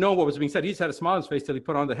he didn't know what was being said. He just had a smile on his face till he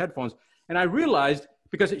put on the headphones. And I realized,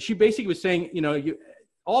 because she basically was saying,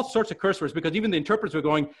 all sorts of curse words, because even the interpreters were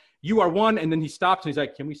going, "You are one," and then he stops and he's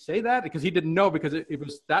like, "Can we say that?" Because he didn't know, because it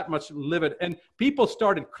was that much livid. And people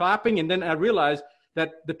started clapping, and then I realized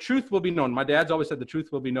that the truth will be known. My dad's always said the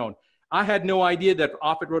truth will be known. I had no idea that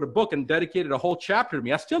Offit wrote a book and dedicated a whole chapter to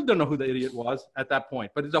me. I still don't know who the idiot was at that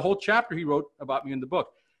point, but it's a whole chapter he wrote about me in the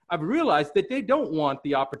book. I've realized that they don't want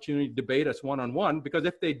the opportunity to debate us one-on-one, because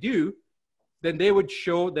if they do, then they would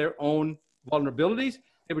show their own vulnerabilities.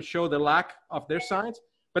 They would show the lack of their science.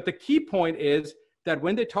 But the key point is that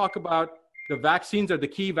when they talk about the vaccines are the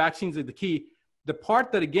key, the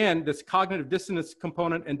part that, again, this cognitive dissonance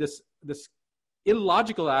component and this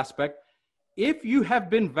illogical aspect, if you have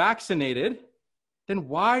been vaccinated, then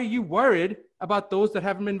why are you worried about those that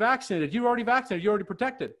haven't been vaccinated? You're already vaccinated, you're already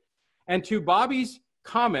protected. And to Bobby's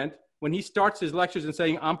comment, when he starts his lectures and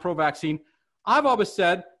saying, "I'm pro-vaccine," I've always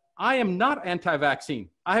said, I am not anti-vaccine.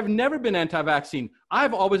 I have never been anti-vaccine.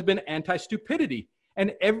 I've always been anti-stupidity.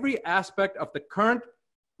 And every aspect of the current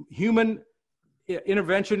human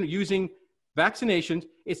intervention using vaccinations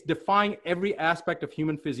is defying every aspect of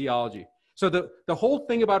human physiology. So the whole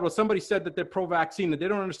thing about what somebody said that they're pro-vaccine and they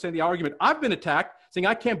don't understand the argument. I've been attacked saying,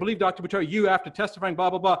 "I can't believe, Dr. Butera, you after testifying, blah,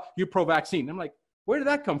 blah, blah, you're pro-vaccine." I'm like, where did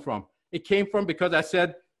that come from? It came from because I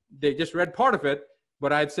said, they just read part of it.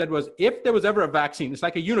 What I had said was, if there was ever a vaccine, it's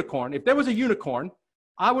like a unicorn. If there was a unicorn,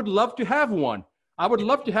 I would love to have one. I would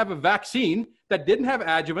love to have a vaccine that didn't have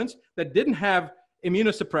adjuvants, that didn't have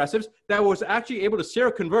immunosuppressives, that was actually able to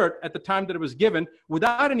seroconvert at the time that it was given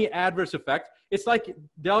without any adverse effect. It's like,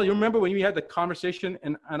 Del, you remember when we had the conversation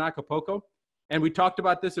in Acapulco? And we talked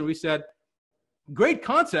about this and we said, great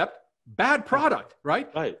concept, bad product, right?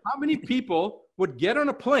 Right. How many people would get on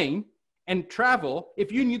a plane and travel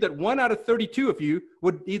if you knew that 1 out of 32 of you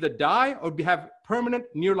would either die or have permanent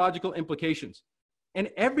neurological implications? And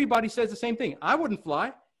everybody says the same thing. I wouldn't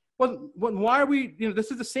fly. Well, why are we, this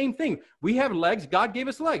is the same thing. We have legs. God gave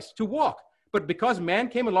us legs to walk. But because man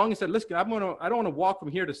came along and said, listen, I don't want to walk from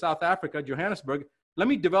here to South Africa, Johannesburg. Let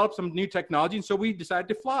me develop some new technology. And so we decided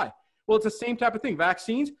to fly. Well, it's the same type of thing.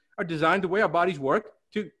 Vaccines are designed the way our bodies work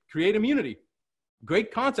to create immunity.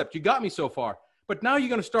 Great concept. You got me so far. But now you're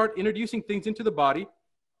going to start introducing things into the body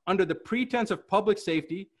under the pretense of public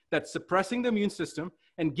safety that's suppressing the immune system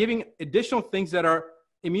and giving additional things that are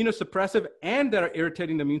immunosuppressive and that are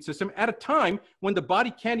irritating the immune system at a time when the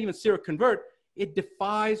body can't even seroconvert. It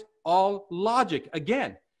defies all logic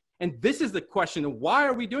again. And this is the question of why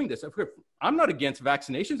are we doing this? I'm not against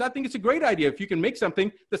vaccinations. I think it's a great idea if you can make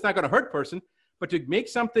something that's not going to hurt a person, but to make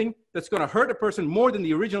something that's going to hurt a person more than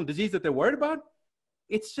the original disease that they're worried about,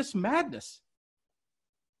 it's just madness.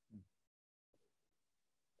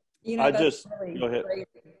 Go ahead.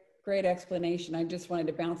 Great explanation. I just wanted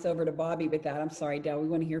to bounce over to Bobby with that. I'm sorry, Del, we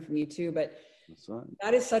want to hear from you too, but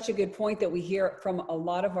that is such a good point that we hear from a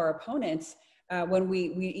lot of our opponents. When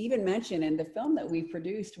we even mention in the film that we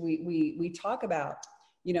produced, we talk about,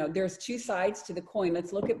 there's two sides to the coin.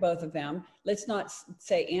 Let's look at both of them. Let's not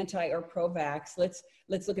say anti or pro-vax.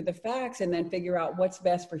 Let's look at the facts and then figure out what's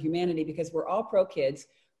best for humanity, because we're all pro-kids,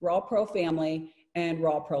 we're all pro-family, and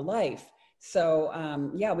we're all pro-life. So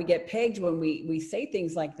yeah, we get pegged when we say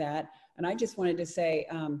things like that. And I just wanted to say,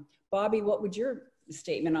 Bobby, what would your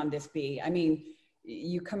statement on this be? I mean,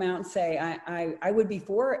 you come out and say, I would be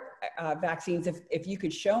for vaccines if you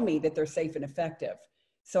could show me that they're safe and effective.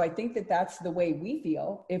 So I think that that's the way we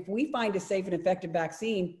feel. If we find a safe and effective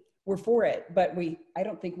vaccine, we're for it. But I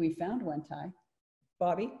don't think we found one, Ty.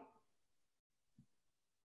 Bobby?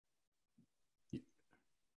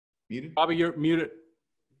 Muted? Bobby, you're muted.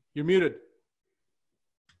 You're muted.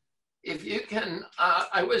 If you can,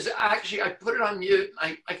 I put it on mute.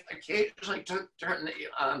 I occasionally turn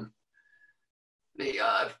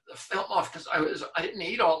the film off because I didn't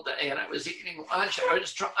eat all day and I was eating lunch.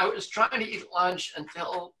 I was trying to eat lunch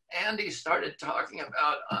until Andy started talking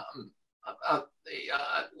about the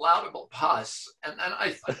laudable pus, and then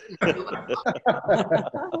I didn't feel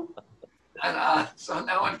that. And so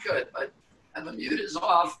now I'm good, and the mute is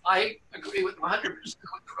off. I agree with 100% with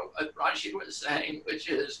what Rashid was saying, which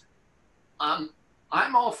is,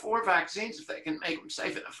 I'm all for vaccines if they can make them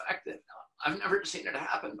safe and effective. I've never seen it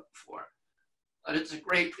happen before, but it's a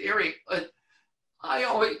great theory. But I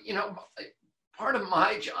always, part of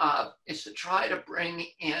my job is to try to bring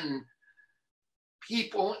in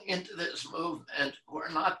people into this movement who are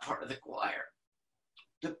not part of the choir,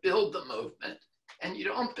 to build the movement And you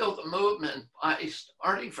don't build a movement by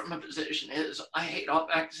starting from a position is, I hate all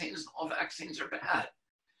vaccines and all vaccines are bad.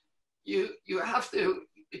 You have to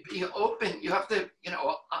be open. You have to,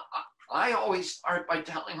 I always start by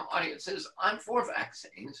telling audiences, I'm for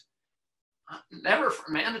vaccines, never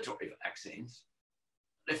for mandatory vaccines.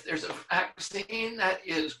 If there's a vaccine that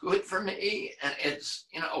is good for me and it's,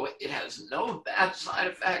 it has no bad side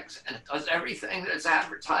effects and it does everything that it's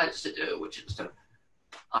advertised to do, which is to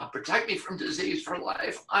protect me from disease for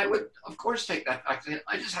life, I would, of course, take that vaccine.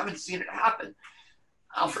 I just haven't seen it happen.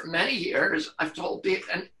 For many years, I've told people,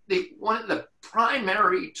 and one of the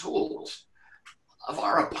primary tools of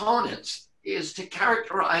our opponents is to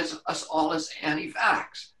characterize us all as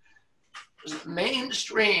anti-vax. The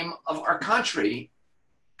mainstream of our country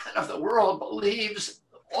and of the world believes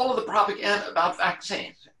all of the propaganda about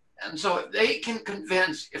vaccines. And so if they can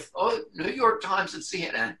convince, if New York Times and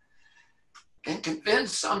CNN can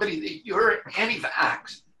convince somebody that you're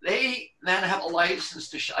anti-vax, they then have a license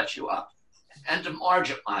to shut you up and to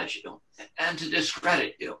marginalize you and to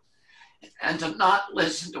discredit you and to not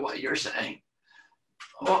listen to what you're saying.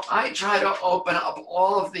 Well, I try to open up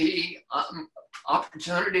all of the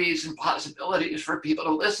opportunities and possibilities for people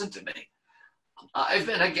to listen to me. I've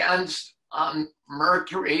been against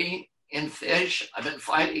mercury in fish. I've been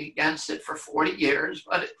fighting against it for 40 years,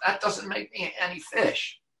 but that doesn't make me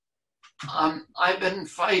anti-fish. I've been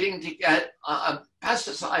fighting to get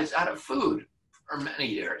pesticides out of food for many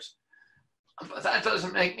years, but that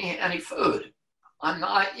doesn't make me anti-food. I'm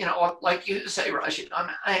not, like you say, Rashid, I'm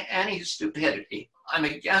anti-stupidity. I'm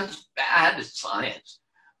against bad science.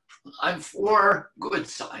 I'm for good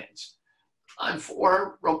science. I'm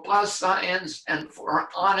for robust science and for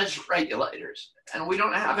honest regulators. And we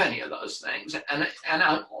don't have any of those things. And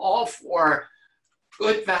I'm all for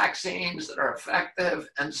good vaccines that are effective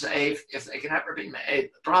and safe if they can ever be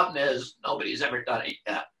made. The problem is nobody's ever done it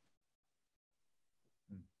yet.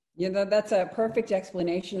 Yeah, that's a perfect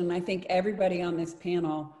explanation. And I think everybody on this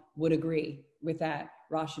panel would agree with that,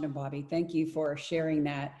 Rashid and Bobby. Thank you for sharing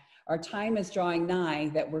that. Our time is drawing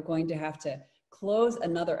nigh that we're going to have to close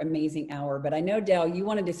another amazing hour. But I know, Dale, you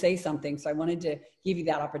wanted to say something, so I wanted to give you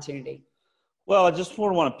that opportunity. Well, I just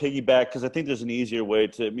want to piggyback because I think there's an easier way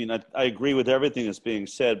to, I agree with everything that's being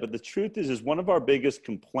said, but the truth is one of our biggest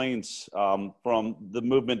complaints from the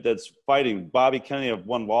movement that's fighting, Bobby Kennedy have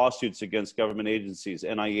won lawsuits against government agencies,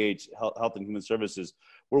 NIH, Health and Human Services.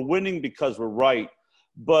 We're winning because we're right.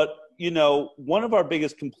 But, one of our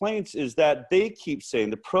biggest complaints is that they keep saying,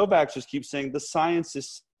 the pro-vaxxers keep saying the science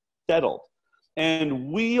is settled.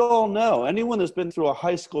 And we all know, anyone that's been through a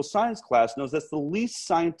high school science class knows that's the least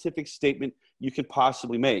scientific statement you could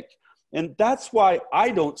possibly make. And that's why I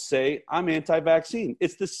don't say I'm anti-vaccine.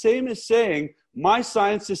 It's the same as saying my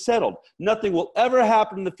science is settled. Nothing will ever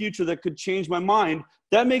happen in the future that could change my mind.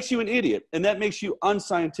 That makes you an idiot, and that makes you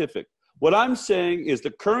unscientific. What I'm saying is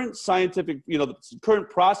the current scientific, the current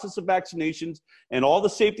process of vaccinations and all the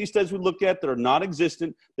safety studies we look at that are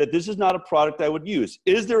non-existent, that this is not a product I would use.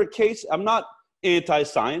 Is there a case? I'm not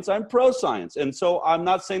anti-science, I'm pro-science. And so I'm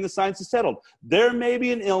not saying the science is settled. There may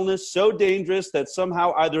be an illness so dangerous that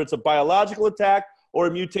somehow either it's a biological attack or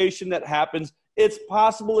a mutation that happens. It's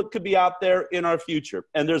possible it could be out there in our future.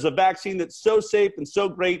 And there's a vaccine that's so safe and so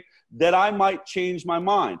great that I might change my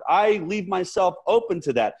mind. I leave myself open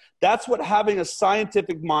to that. That's what having a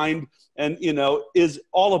scientific mind and, is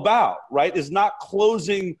all about, right? Is not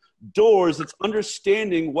closing doors. It's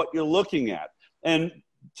understanding what you're looking at. And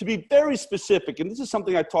to be very specific, and this is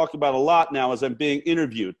something I talk about a lot now as I'm being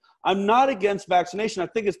interviewed, I'm not against vaccination. I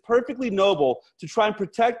think it's perfectly noble to try and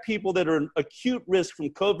protect people that are in acute risk from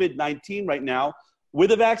COVID-19 right now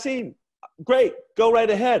with a vaccine. Great, go right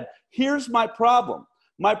ahead. Here's my problem.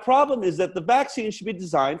 My problem is that the vaccine should be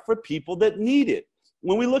designed for people that need it.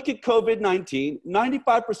 When we look at COVID-19,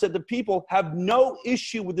 95% of people have no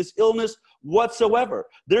issue with this illness whatsoever.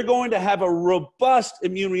 They're going to have a robust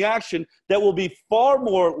immune reaction that will be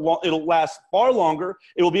it'll last far longer.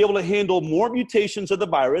 It will be able to handle more mutations of the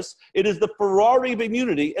virus. It is the Ferrari of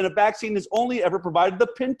immunity, and a vaccine has only ever provided the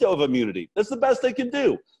Pinto of immunity. That's the best they can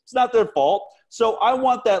do. It's not their fault. So I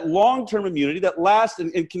want that long-term immunity that lasts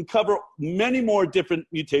and can cover many more different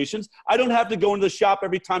mutations. I don't have to go into the shop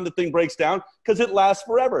every time the thing breaks down because it lasts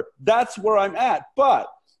forever. That's where I'm at. But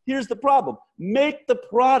here's the problem. Make the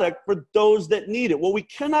product for those that need it. What we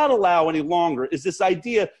cannot allow any longer is this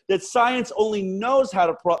idea that science only knows how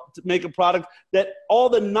to make a product that all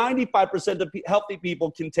the 95% of healthy people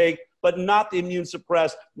can take, but not the immune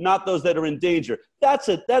suppressed, not those that are in danger. That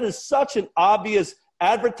is such an obvious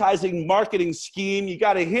advertising marketing scheme. You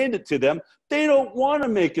got to hand it to them. They don't want to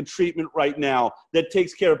make a treatment right now that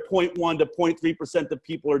takes care of 0.1 to 0.3% of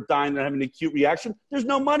people are dying and having an acute reaction. There's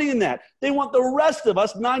no money in that. They want the rest of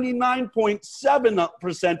us,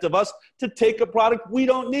 99.7% of us, to take a product we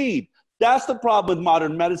don't need. That's the problem with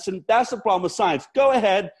modern medicine. That's the problem with science. Go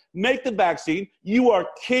ahead, make the vaccine. You are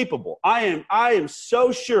capable. I am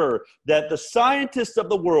so sure that the scientists of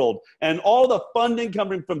the world and all the funding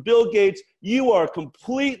coming from Bill Gates, you are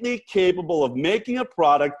completely capable of making a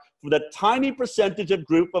product for the tiny percentage of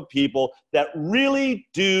group of people that really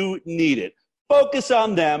do need it. Focus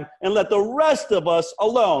on them and let the rest of us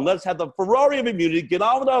alone. Let's have the Ferrari of immunity, get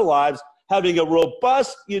on with our lives, having a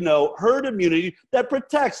robust, herd immunity that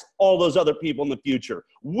protects all those other people in the future.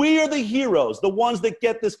 We are the heroes, the ones that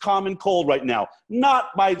get this common cold right now,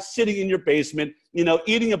 not by sitting in your basement,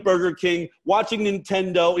 eating a Burger King, watching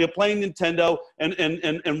Nintendo, playing Nintendo,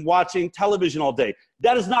 and watching television all day.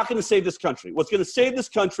 That is not going to save this country. What's going to save this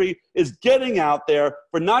country is getting out there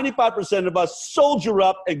for 95% of us, soldier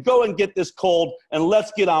up and go and get this cold, and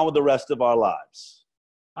let's get on with the rest of our lives.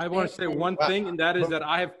 I want to say one thing, and that is that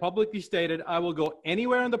I have publicly stated I will go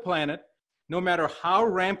anywhere on the planet, no matter how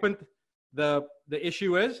rampant the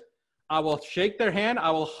issue is. I will shake their hand, I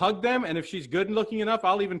will hug them, and if she's good and looking enough,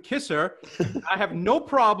 I'll even kiss her. I have no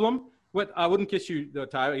problem with, I wouldn't kiss you,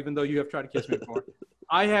 Ty, even though you have tried to kiss me before.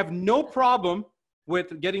 I have no problem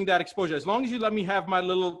with getting that exposure, as long as you let me have my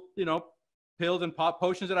little, pills and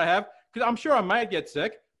potions that I have, because I'm sure I might get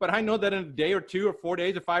sick, but I know that in a day or 2 or 4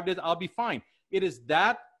 days or 5 days, I'll be fine. It is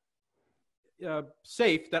that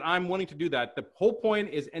safe that I'm willing to do that. The whole point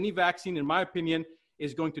is any vaccine, in my opinion,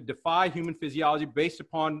 is going to defy human physiology based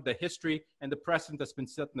upon the history and the precedent that's been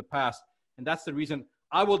set in the past. And that's the reason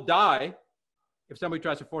I will die if somebody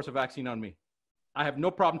tries to force a vaccine on me. I have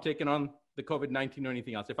no problem taking on the COVID-19 or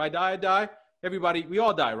anything else. If I die, I die. Everybody, we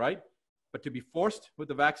all die, right? But to be forced with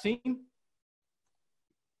the vaccine,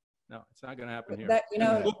 no, it's not going to happen here.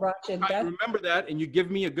 Rashid, I remember that, and you give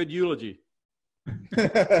me a good eulogy.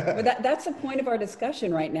 But that's the point of our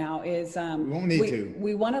discussion right now is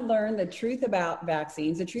we want to learn the truth about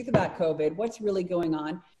vaccines, the truth about COVID, what's really going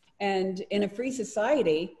on. And in a free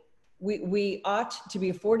society, we ought to be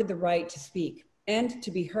afforded the right to speak and to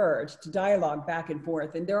be heard, to dialogue back and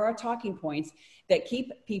forth. And there are talking points that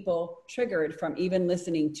keep people triggered from even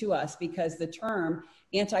listening to us, because the term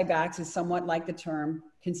anti-vax is somewhat like the term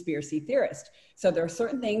conspiracy theorist. So there are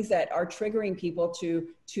certain things that are triggering people to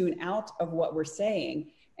tune out of what we're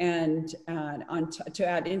saying. And to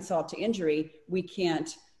add insult to injury, we can't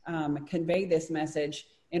convey this message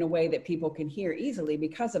in a way that people can hear easily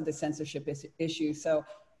because of the censorship issue. So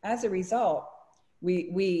as a result,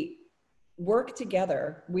 we work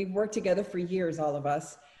together. We've worked together for years, all of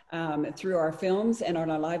us, through our films and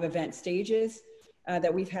on our live event stages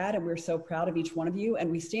that we've had. And we're so proud of each one of you,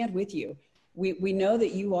 and we stand with you. We know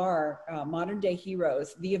that you are modern day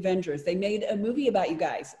heroes, the Avengers. They made a movie about you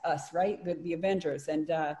guys, us, right? The Avengers.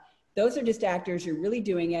 And those are just actors. You're really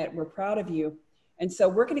doing it. We're proud of you. And so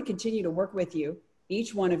we're going to continue to work with you,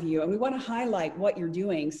 each one of you. And we want to highlight what you're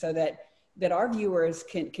doing so that our viewers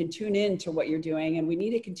can tune in to what you're doing. And we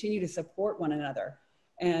need to continue to support one another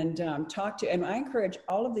and and I encourage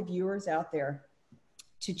all of the viewers out there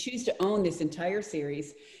to choose to own this entire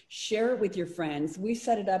series. Share it with your friends. We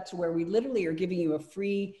set it up to where we literally are giving you a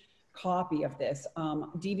free copy of this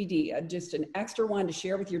DVD, just an extra one to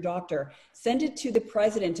share with your doctor. Send it to the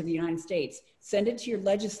President of the United States. Send it to your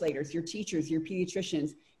legislators, your teachers, your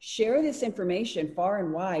pediatricians. Share this information far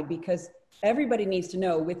and wide, because everybody needs to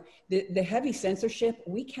know. With the heavy censorship,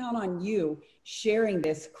 we count on you sharing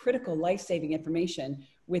this critical life-saving information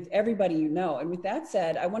with everybody you know. And with that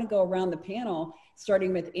said, I want to go around the panel,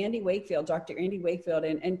 starting with Andy Wakefield, Dr. Andy Wakefield,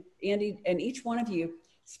 and Andy, and each one of you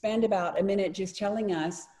spend about a minute just telling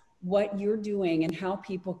us what you're doing and how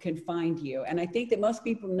people can find you. And I think that most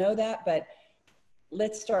people know that, but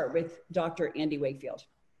let's start with Dr. Andy Wakefield.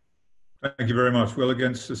 Thank you very much. Well,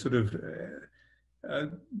 against the sort of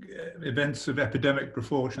events of epidemic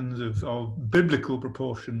proportions, of biblical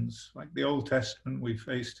proportions, like the Old Testament, we've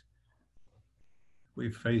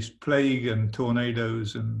faced plague and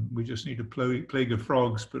tornadoes, and we just need a plague of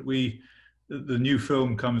frogs. But the new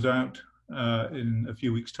film comes out in a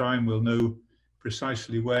few weeks' time. We'll know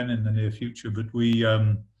precisely when in the near future, but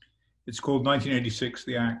it's called 1986,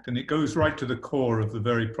 The Act, and it goes right to the core of the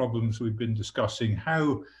very problems we've been discussing.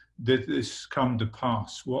 How did this come to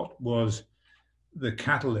pass? What was the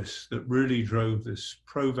catalyst that really drove this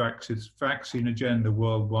pro-vaccine agenda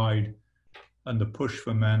worldwide and the push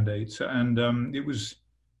for mandates? And it was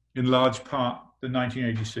in large part the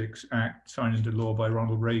 1986 Act signed into law by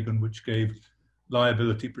Ronald Reagan, which gave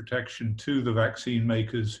liability protection to the vaccine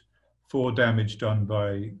makers for damage done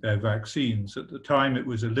by their vaccines. At the time, it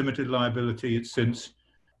was a limited liability. It's since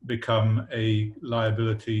become a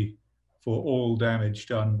liability for all damage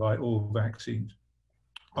done by all vaccines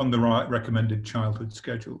on the recommended childhood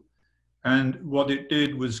schedule. And what it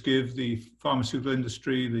did was give the pharmaceutical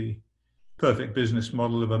industry the perfect business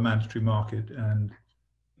model of a mandatory market and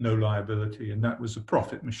no liability. And that was a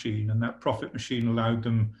profit machine. And that profit machine allowed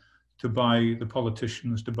them to buy the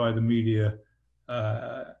politicians, to buy the media,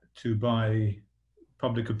 to buy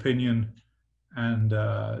public opinion, and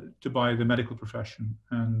to buy the medical profession.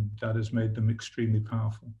 And that has made them extremely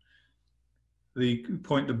powerful. The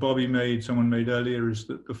point that Bobby made, someone made earlier, is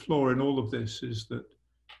that the flaw in all of this is that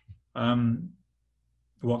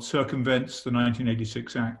what circumvents the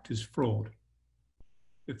 1986 Act is fraud.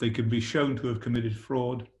 If they can be shown to have committed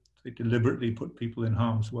fraud, they deliberately put people in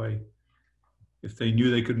harm's way. If they knew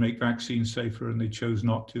they could make vaccines safer and they chose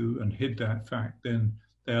not to and hid that fact, then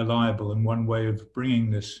they are liable. And one way of bringing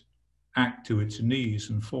this act to its knees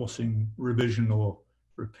and forcing revision or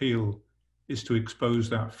repeal is to expose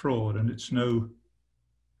that fraud. And it's no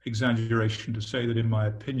exaggeration to say that, in my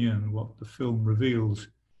opinion, what the film reveals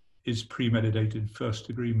is premeditated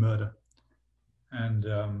first-degree murder. And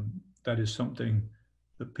that is something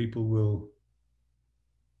that people will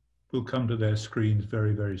come to their screens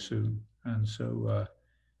very, very soon. And so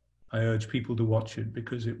I urge people to watch it,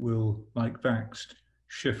 because it will, like Vaxxed,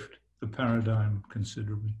 shift the paradigm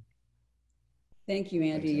considerably. Thank you,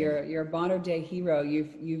 Andy. You're a modern day hero.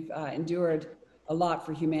 You've endured a lot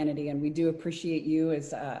for humanity, and we do appreciate you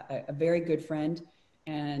as a very good friend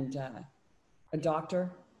and a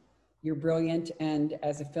doctor. You're brilliant, and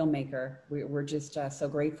as a filmmaker, we're just so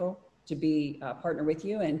grateful to be a partner with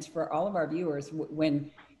you. And for all of our viewers,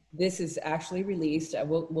 when this is actually released,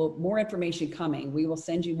 we'll more information coming. We will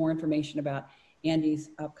send you more information about Andy's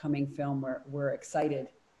upcoming film. We're excited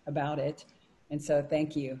about it. And so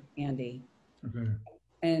thank you, Andy. Okay.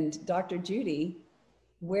 And Dr. Judy,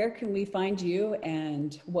 where can we find you,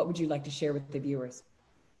 and what would you like to share with the viewers?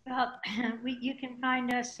 Well, you can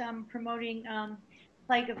find us promoting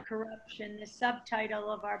Plague of Corruption, the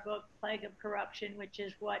subtitle of our book, Plague of Corruption, which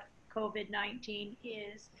is what COVID-19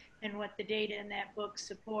 is and what the data in that book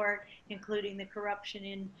support, including the corruption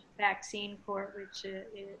in vaccine court, which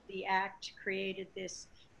the act created this.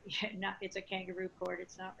 It's a kangaroo court.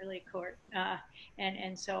 It's not really a court.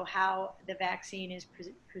 And so how the vaccine is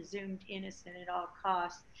presumed innocent at all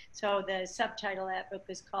costs. So the subtitle of that book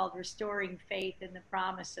is called Restoring Faith in the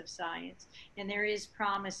Promise of Science. And there is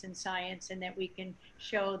promise in science, and that we can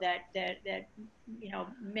show that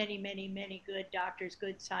many good doctors,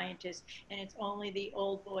 good scientists, and it's only the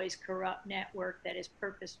old boys corrupt network that has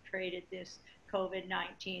perpetrated this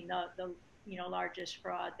COVID-19, the largest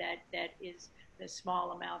fraud that is the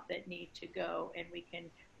small amount that need to go, and we can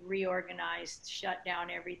reorganize, shut down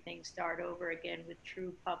everything, start over again with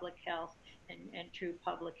true public health and true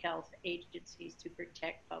public health agencies to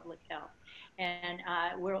protect public health. And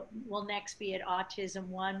we'll next be at Autism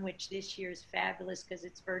One, which this year is fabulous because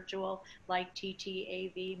it's virtual, like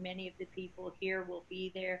TTAV. Many of the people here will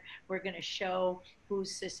be there. We're going to show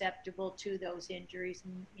who's susceptible to those injuries.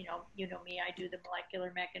 And, you know me, I do the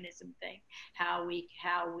molecular mechanism thing, how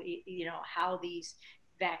these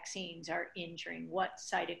vaccines are injuring, what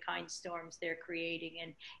cytokine storms they're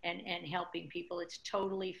creating, and helping people. It's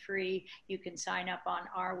totally free. You can sign up on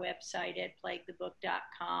our website at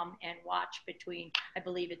plaguethebook.com and watch between, I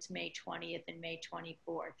believe it's May 20th and May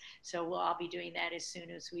 24th. So I'll be doing that as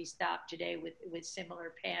soon as we stop today with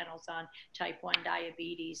similar panels on type 1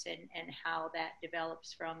 diabetes and how that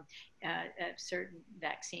develops from certain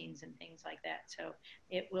vaccines and things like that. So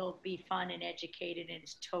it will be fun and educated, and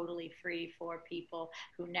it's totally free for people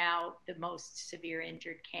who now the most severe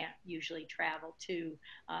injured can't usually travel to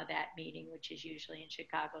that meeting, which is usually in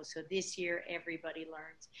Chicago. So this year, everybody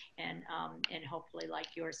learns, and hopefully, like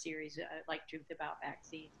your series, like Truth About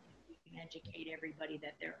Vaccines, we can educate everybody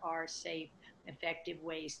that there are safe, effective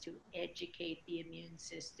ways to educate the immune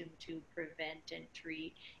system to prevent and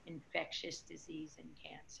treat infectious disease and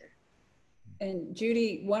cancer. And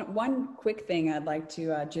Judy, one quick thing I'd like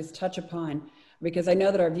to just touch upon, because I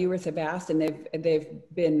know that our viewers have asked, and they've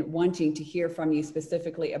been wanting to hear from you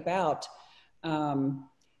specifically about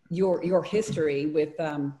your history with,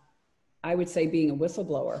 I would say, being a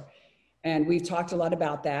whistleblower. And we've talked a lot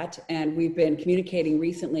about that, and we've been communicating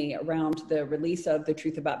recently around the release of the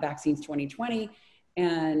Truth About Vaccines 2020,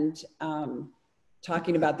 and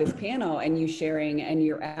talking about this panel, and you sharing, and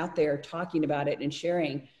you're out there talking about it and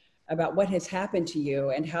sharing about what has happened to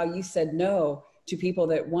you and how you said no to people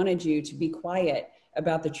that wanted you to be quiet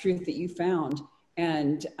about the truth that you found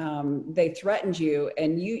and they threatened you,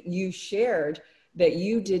 and you shared that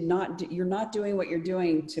you're not doing what you're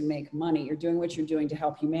doing to make money. You're doing what you're doing to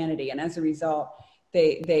help humanity. And as a result,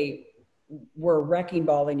 they were a wrecking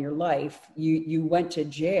ball in your life. You went to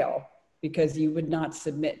jail because you would not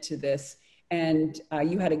submit to this. And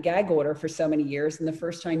you had a gag order for so many years. And the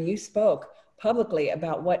first time you spoke publicly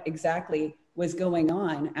about what exactly was going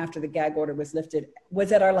on after the gag order was lifted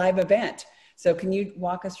was at our live event. So can you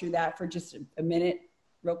walk us through that for just a minute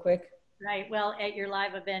real quick? Right. Well, at your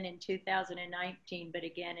live event in 2019, but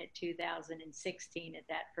again at 2016 at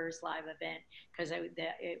that first live event, because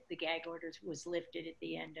the gag orders was lifted at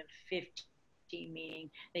the end of 15, meaning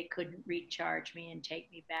they couldn't recharge me and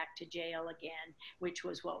take me back to jail again, which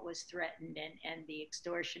was what was threatened, and the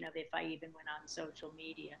extortion of if I even went on social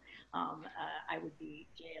media, I would be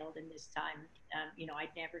jailed. And this time, I'd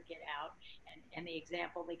never get out. And the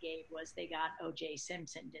example they gave was they got O.J.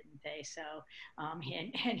 Simpson, didn't they? So,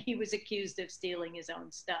 and he was accused of stealing his own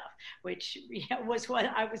stuff, which was what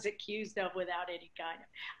I was accused of without any kind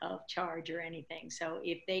of charge or anything. So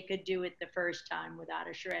if they could do it the first time without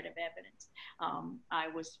a shred of evidence, I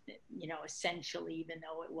was, essentially, even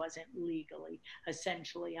though it wasn't legally,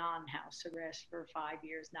 essentially on house arrest for 5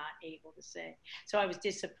 years, not able to say. So I was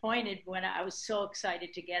disappointed when I was so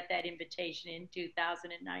excited to get that invitation in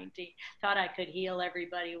 2019. Thought I could heal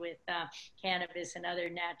everybody with cannabis and other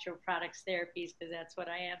natural products therapies, because that's what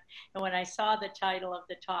I am. And when I saw the title of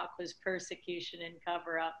the talk was Persecution and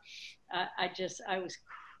Cover Up, I was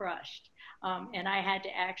crushed. And I had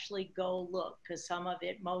to actually go look, because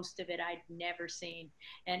most of it I'd never seen.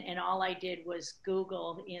 And all I did was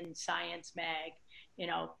Google in Science Mag,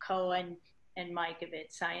 Cohen and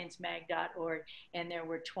Mikovits, sciencemag.org, and there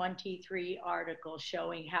were 23 articles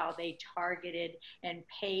showing how they targeted and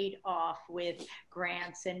paid off with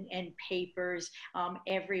grants and papers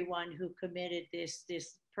everyone who committed this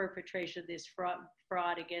perpetration of this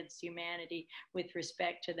fraud against humanity with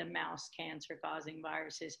respect to the mouse cancer causing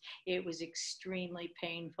viruses. It was extremely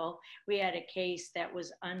painful. We had a case that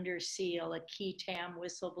was under seal, a qui tam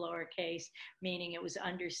whistleblower case, meaning it was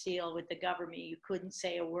under seal with the government. You couldn't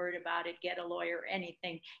say a word about it, get a lawyer,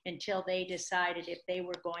 anything, until they decided if they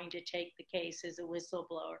were going to take the case as a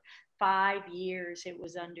whistleblower. 5 years it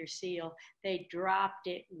was under seal. They dropped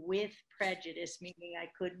it with prejudice, meaning I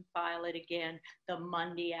couldn't file it again the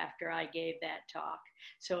Monday after I gave that talk.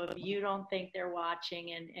 So if you don't think they're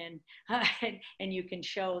watching and you can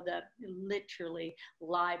show the literally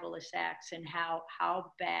libelous acts and how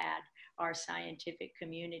bad our scientific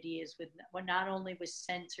community is with not only with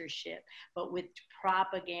censorship, but with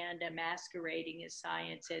propaganda masquerading as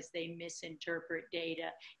science as they misinterpret data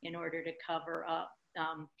in order to cover up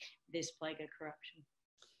this plague of corruption.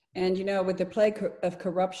 And with the plague of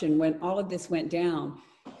corruption, when all of this went down,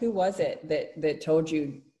 who was it that told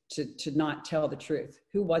you to not tell the truth?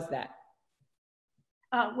 Who was that?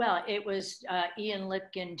 Well, it was Ian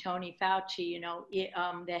Lipkin, Tony Fauci,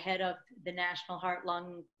 the head of the National Heart,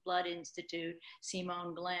 Lung, Blood Institute,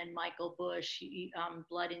 Simone Glenn, Michael Bush,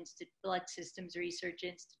 Blood Systems Research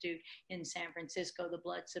Institute in San Francisco, the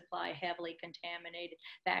blood supply heavily contaminated,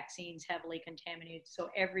 vaccines heavily contaminated. So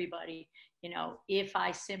everybody, if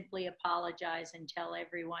I simply apologize and tell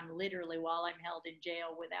everyone literally while I'm held in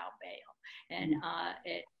jail without bail and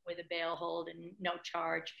with a bail hold and no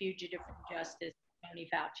charge, fugitive from justice, Tony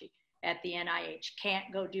Fauci at the NIH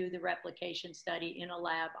can't go do the replication study in a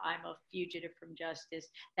lab. I'm a fugitive from justice.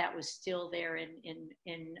 That was still there in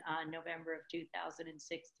November of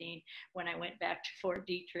 2016 when I went back to Fort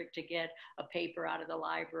Detrick to get a paper out of the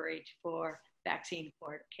library for vaccine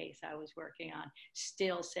court case I was working on,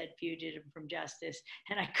 still said fugitive from justice.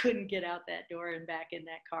 And I couldn't get out that door and back in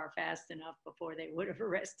that car fast enough before they would have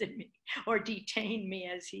arrested me or detained me,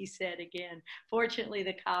 as he said again. Fortunately,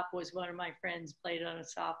 the cop was one of my friends, played on a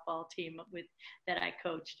softball team that I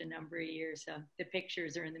coached a number of years. The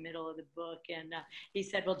pictures are in the middle of the book. And he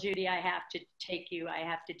said, well, Judy, I have to take you. I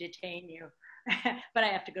have to detain you. But I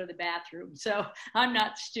have to go to the bathroom. So I'm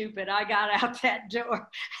not stupid. I got out that door.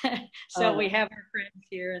 So we have our friends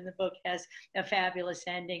here, and the book has a fabulous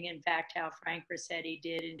ending. In fact, how Frank Ruscetti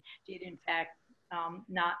did in fact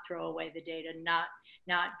not throw away the data,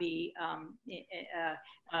 not be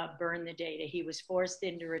burn the data. He was forced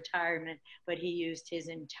into retirement, but he used his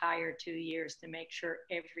entire 2 years to make sure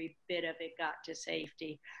every bit of it got to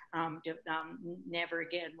safety. Never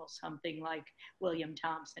again will something like William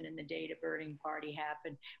Thompson and the data burning party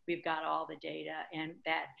happen. We've got all the data, and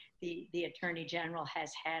that the Attorney General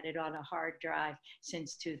has had it on a hard drive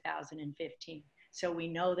since 2015. So we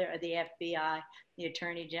know that the FBI, the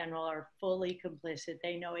Attorney General are fully complicit.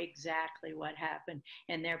 They know exactly what happened,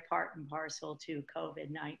 and they're part and parcel to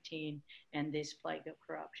COVID-19 and this plague of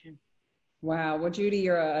corruption. Wow. Well, Judy,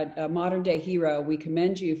 you're a modern day hero. We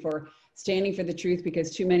commend you for standing for the truth,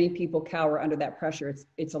 because too many people cower under that pressure.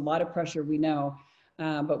 It's a lot of pressure, we know,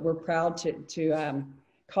 but we're proud to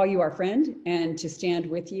call you our friend and to stand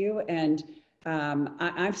with you. And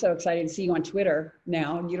I'm so excited to see you on Twitter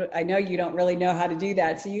now. I know you don't really know how to do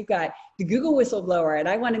that. So you've got the Google whistleblower, and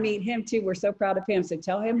I want to meet him too. We're so proud of him. So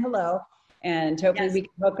tell him hello, and hopefully we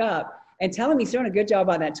can hook up. And tell him he's doing a good job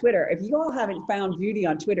on that Twitter. If you all haven't found Judy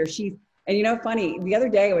on Twitter, and you know, funny, the other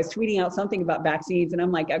day I was tweeting out something about vaccines, and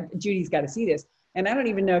I'm like, Judy's got to see this. And I don't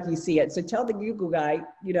even know if you see it. So tell the Google guy,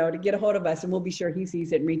 to get a hold of us, and we'll be sure he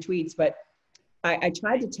sees it and retweets. But I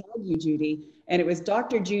tried to tag you, Judy, and it was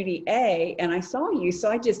Dr. Judy A, and I saw you.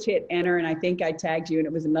 So I just hit enter, and I think I tagged you, and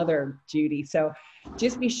it was another Judy. So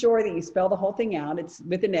just be sure that you spell the whole thing out. It's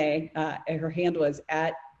with an A. Her handle is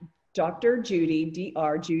at Dr. Judy,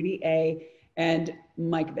 Dr. Judy A, and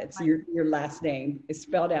Mikovits. Your last name is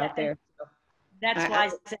spelled out there. That's why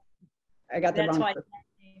I got the wrong. That's why I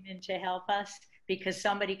came in to help us, because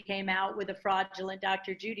somebody came out with a fraudulent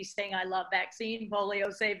Dr. Judy saying, "I love vaccine,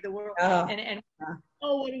 polio saved the world."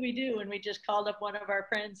 What do we do? And we just called up one of our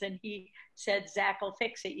friends, and he said, "Zach will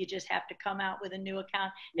fix it. You just have to come out with a new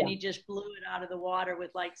account." And he just blew it out of the water with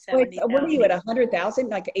like 70,000. What are you at, 100,000?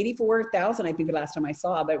 Like 84,000, I think the last time I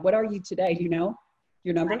saw. But what are you today? Do you know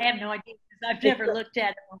your number? I have no idea, because I've never looked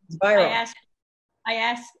at it. It's viral. I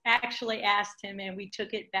actually asked him, and we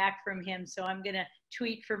took it back from him. So I'm going to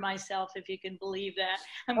tweet for myself, if you can believe that.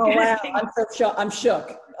 Wow. I'm so shook.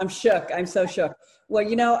 I'm shook. I'm so shook.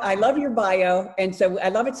 Well, I love your bio. And so I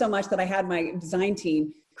love it so much that I had my design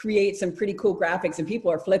team create some pretty cool graphics, and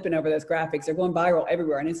people are flipping over those graphics. They're going viral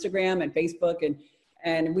everywhere on Instagram and Facebook.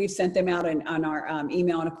 And we've sent them out on our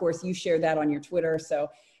email. And of course, you shared that on your Twitter.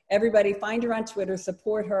 So everybody, find her on Twitter,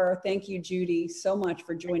 support her. Thank you, Judy, so much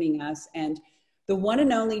for joining us. And the one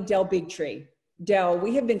and only Del Bigtree. Del,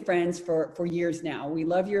 we have been friends for years now. We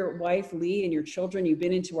love your wife, Lee, and your children. You've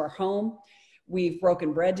been into our home. We've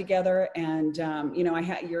broken bread together. And,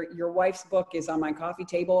 your wife's book is on my coffee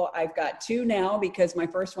table. I've got 2 now, because my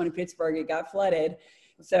first one in Pittsburgh, it got flooded.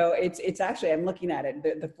 So it's actually, I'm looking at it,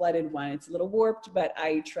 the flooded one. It's a little warped, but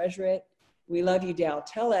I treasure it. We love you, Del.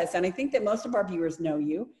 Tell us, and I think that most of our viewers know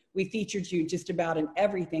you. We featured you just about in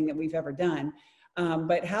everything that we've ever done.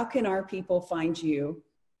 But how can our people find you,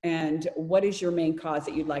 and what is your main cause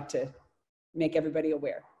that you'd like to make everybody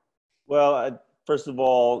aware? Well, first of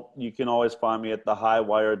all, you can always find me at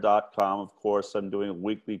thehighwire.com. Of course, I'm doing a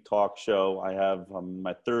weekly talk show. I have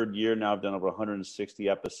my 3rd year now. I've done over 160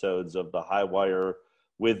 episodes of The High Wire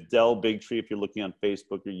with Del Bigtree. If you're looking on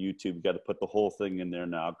Facebook or YouTube, you got to put the whole thing in there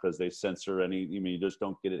now, because they censor you just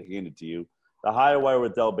don't get it handed to you. The High Wire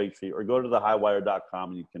with Del Bigtree, or go to thehighwire.com,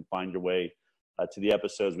 and you can find your way to the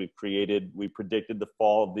episodes we've created. We predicted the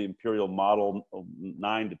fall of the imperial model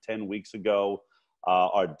 9 to 10 weeks ago.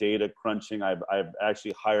 Our data crunching, I've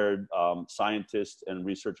actually hired scientists and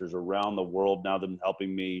researchers around the world now that have been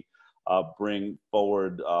helping me bring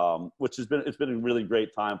forward, which it's been a really great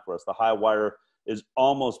time for us. The High Wire is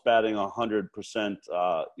almost batting 100%.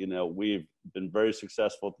 We've been very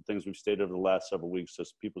successful at the things we've stated over the last several weeks, so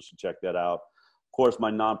people should check that out. Of course,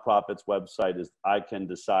 my nonprofit's website is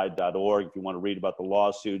icandecide.org. If you want to read about the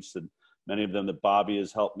lawsuits, and many of them that Bobby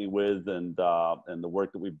has helped me with, and the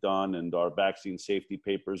work that we've done, and our vaccine safety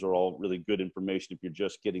papers are all really good information if you're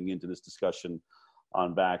just getting into this discussion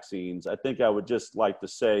on vaccines. I think I would just like to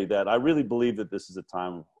say that I really believe that this is a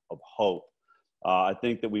time of hope. I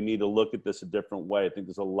think that we need to look at this a different way. I think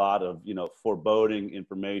there's a lot of, foreboding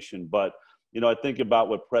information, but I think about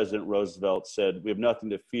what President Roosevelt said: we have nothing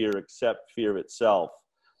to fear except fear itself.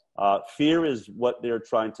 Fear is what they're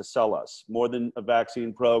trying to sell us, more than a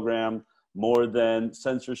vaccine program, more than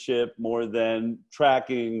censorship, more than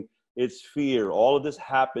tracking. It's fear. All of this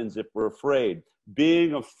happens if we're afraid.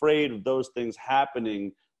 Being afraid of those things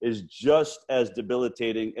happening is just as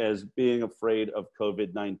debilitating as being afraid of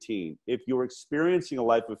COVID-19. If you're experiencing a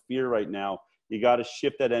life of fear right now, you got to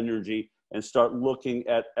shift that energy and start looking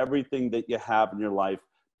at everything that you have in your life,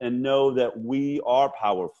 and know that we are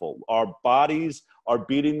powerful. Our bodies are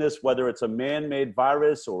beating this, whether it's a man-made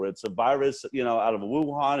virus or it's a virus, out of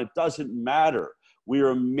Wuhan. It doesn't matter. We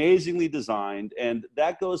are amazingly designed, and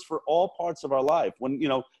that goes for all parts of our life. When,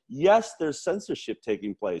 yes, there's censorship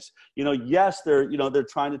taking place. Yes, they're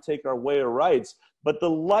trying to take our way of rights, but the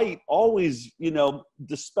light always,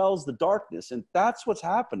 dispels the darkness, and that's what's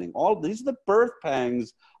happening. All these are the birth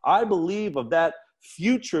pangs, I believe, of that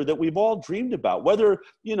future that we've all dreamed about. Whether,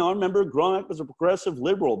 you know, I remember growing up as a progressive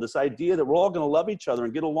liberal, this idea that we're all going to love each other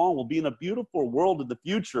and get along, we'll be in a beautiful world in the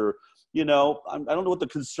future. You know, I don't know what the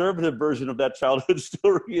conservative version of that childhood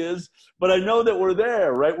story is, but I know that we're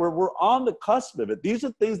there, right? We're on the cusp of it. These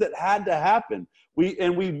are things that had to happen. We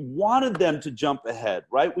wanted them to jump ahead,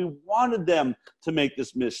 right? We wanted them to make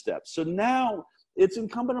this misstep. So now it's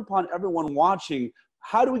incumbent upon everyone watching.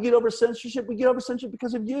 How do we get over censorship? We get over censorship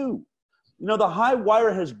because of you. You know, the High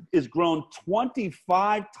Wire has grown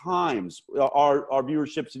 25 times. Our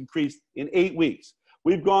viewership's increased in 8 weeks.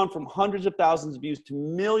 We've gone from hundreds of thousands of views to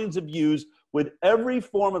millions of views with every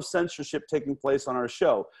form of censorship taking place on our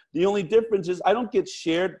show. The only difference is I don't get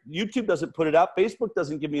shared. YouTube doesn't put it out. Facebook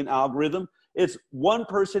doesn't give me an algorithm. It's one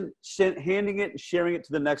person handing it and sharing it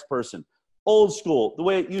to the next person. Old school, the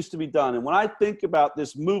way it used to be done. And when I think about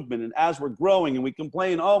this movement, and as we're growing and we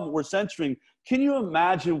complain, oh, we're censoring, can you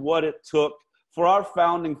imagine what it took for our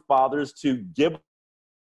founding fathers to give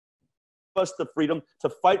us the freedom to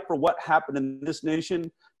fight for what happened in this nation?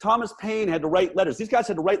 Thomas Paine had to write letters. These guys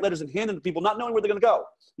had to write letters and hand them to people, not knowing where they're going to go.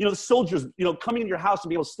 You know, the soldiers, you know, coming in your house and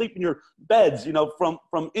being able to sleep in your beds, you know,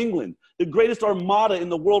 from England. The greatest armada in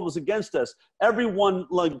the world was against us. Everyone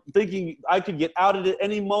like thinking I could get out at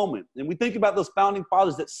any moment. And we think about those founding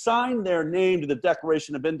fathers that signed their name to the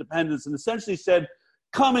Declaration of Independence and essentially said,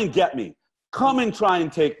 come and get me. Come and try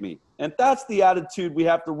and take me. And that's the attitude we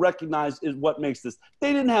have to recognize is what makes this.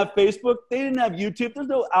 They didn't have Facebook. They didn't have YouTube. There's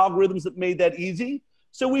no algorithms that made that easy.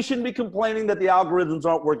 So we shouldn't be complaining that the algorithms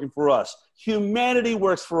aren't working for us. Humanity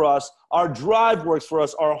works for us. Our drive works for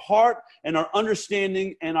us. Our heart and our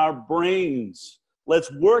understanding and our brains.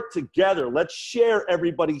 Let's work together. Let's share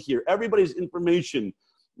everybody here, everybody's information.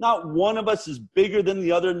 Not one of us is bigger than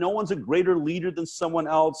the other. No one's a greater leader than someone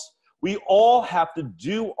else. We all have to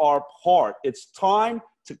do our part. It's time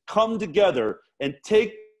to come together and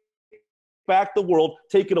take back the world,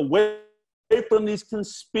 take it away from these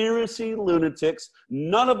conspiracy lunatics.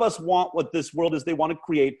 None of us want what this world is they want to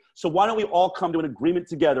create. So why don't we all come to an agreement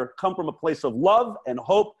together, come from a place of love and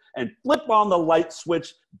hope, and flip on the light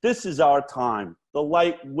switch. This is our time. The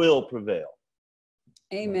light will prevail.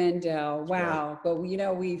 Amen, Del. Wow. But you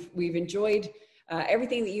know, we've enjoyed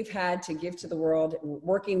everything that you've had to give to the world,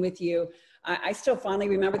 working with you. I still fondly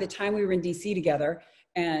remember the time we were in DC together,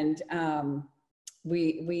 and I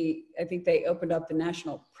think they opened up the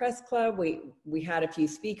National Press Club. We had a few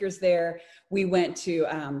speakers there. We went to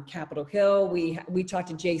Capitol Hill. We talked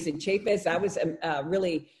to Jason Chaffetz. That was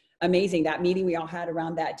really amazing, that meeting we all had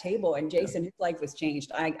around that table. And Jason, his life was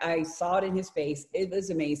changed. I saw it in his face. It was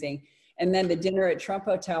amazing. And then the dinner at Trump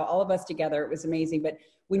Hotel, all of us together, it was amazing. But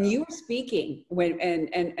when you were speaking,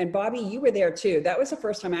 and Bobby, you were there too. That was the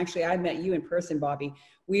first time actually I met you in person, Bobby.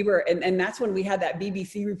 We were, and that's when we had that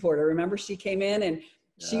BBC reporter. Remember, she came in and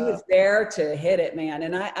she was there to hit it, man.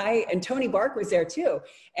 And and Tony Bark was there too.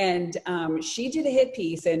 And she did a hit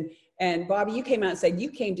piece. And Bobby, you came out and said,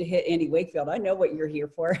 you came to hit Andy Wakefield. I know what you're here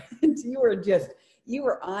for. And you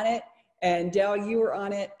were on it. And Del, you were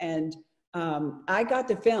on it. And I got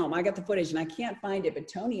the film, I got the footage, and I can't find it, but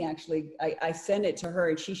Tony actually, I sent it to her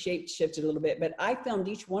and she shifted a little bit, but I filmed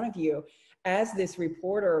each one of you as this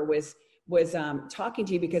reporter was talking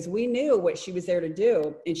to you, because we knew what she was there to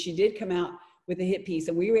do. And she did come out with a hit piece,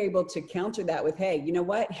 and we were able to counter that with, hey, you know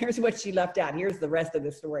what? Here's what she left out. Here's the rest of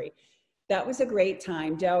the story. That was a great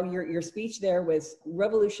time. Del, your speech there was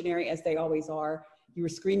revolutionary, as they always are. You were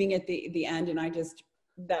screaming at the end, and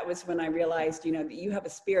that was when I realized, you know, that you have a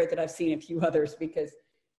spirit that I've seen a few others, because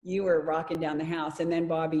you were rocking down the house. And then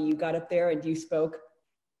Bobby, you got up there and you spoke,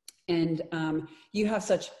 and you have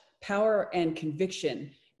such power and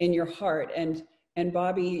conviction in your heart. And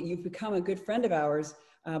Bobby, you've become a good friend of ours,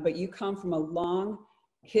 but you come from a long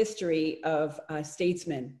history of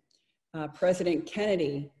statesmen. President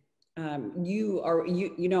Kennedy,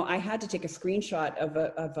 you know, I had to take a screenshot of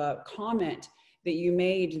a comment that you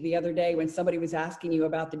made the other day when somebody was asking you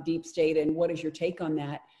about the deep state and what is your take on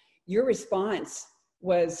that. Your response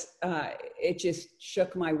was, it just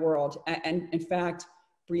shook my world. And in fact,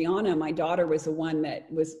 Brianna, my daughter, was the one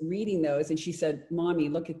that was reading those, and she said, Mommy,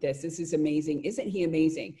 look at this. This is amazing. Isn't he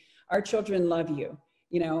amazing? Our children love you,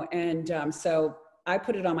 you know? And so I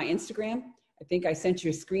put it on my Instagram. I think I sent you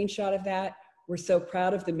a screenshot of that. We're so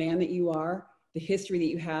proud of the man that you are, the history that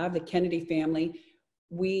you have, the Kennedy family.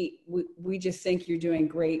 We just think you're doing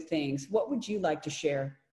great things. What would you like to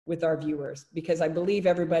share with our viewers? Because I believe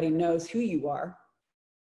everybody knows who you are.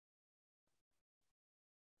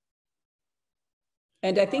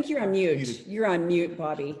 And I think you're on mute. You're on mute,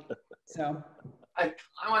 Bobby. So I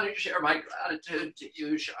want to share my gratitude to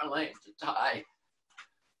you, Charlene, to Ty,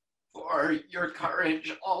 for your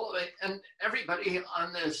courage, all of it, and everybody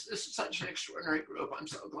on this. This is such an extraordinary group. I'm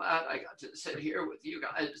so glad I got to sit here with you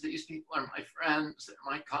guys. These people are my friends. They're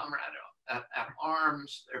my comrade at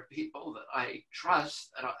arms. They're people that I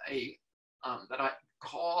trust, that I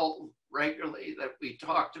call regularly, that we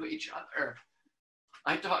talk to each other.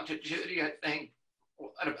 I talk to Judy, I think,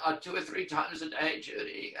 about 2 or 3 times a day,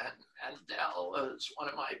 Judy, and Del is one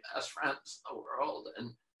of my best friends in the world.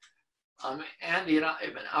 And Andy and I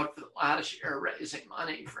have been out for the last year raising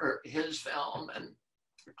money for his film, and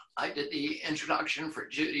I did the introduction for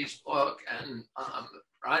Judy's book, and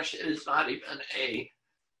Rashid is not even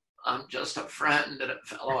just a friend and a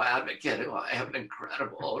fellow advocate who I have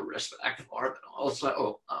incredible respect for, but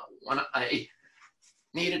also when I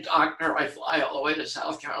need a doctor, I fly all the way to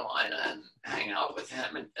South Carolina and hang out with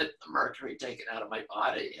him and get the mercury taken out of my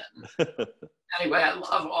body. And anyway, I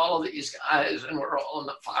love all of these guys, and we're all in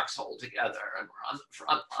the foxhole together, and we're on the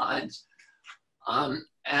front lines.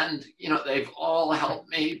 And, you know, they've all helped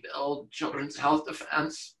me build Children's Health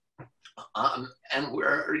Defense. And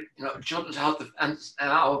we're, you know, Children's Health Defense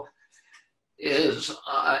now is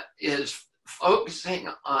focusing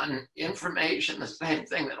on information, the same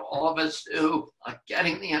thing that all of us do,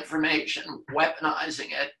 getting the information,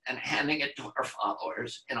 weaponizing it, and handing it to our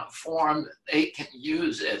followers in a form that they can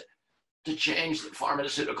use it to change the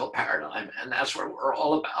pharmaceutical paradigm. And that's what we're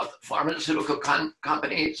all about. The pharmaceutical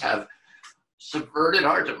companies have subverted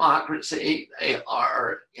our democracy. They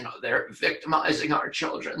are, you know, they're victimizing our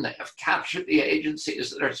children. They have captured the agencies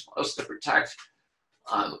that are supposed to protect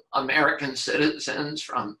American citizens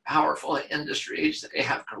from powerful industries. They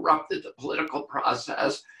have corrupted the political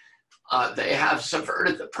process. They have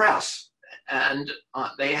subverted the press, and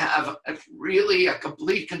they have really a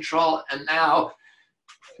complete control. And now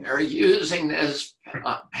they're using this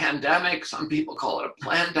pandemic. Some people call it a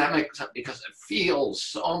plandemic because it feels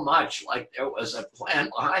so much like there was a plan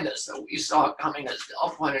behind us that we saw coming, as Del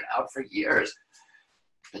pointed out, for years,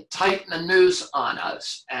 to tighten the noose on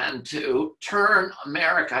us and to turn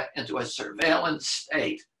America into a surveillance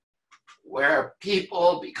state where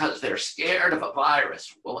people, because they're scared of a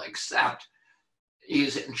virus, will accept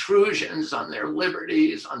these intrusions on their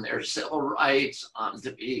liberties, on their civil rights,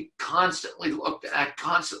 to be constantly looked at,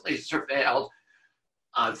 constantly surveilled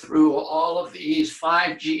through all of these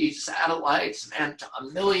 5G satellites and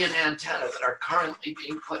 1 million antennas that are currently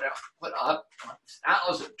being put up,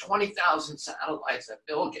 20,000 satellites that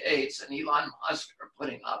Bill Gates and Elon Musk are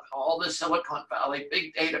putting up, all the Silicon Valley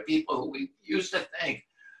big data people who we used to think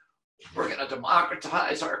were going to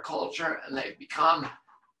democratize our culture, and they've become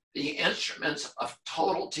the instruments of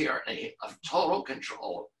total tyranny, of total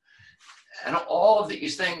control. And all of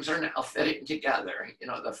these things are now fitting together. You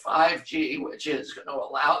know, the 5G, which is going to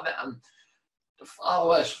allow them to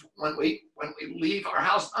follow us when we leave our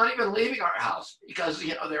house, not even leaving our house, because,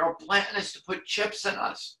 you know, their plan is to put chips in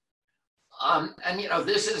us. And, you know,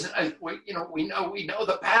 this isn't, we know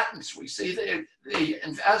the patents. We see the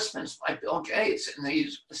investments by Bill Gates in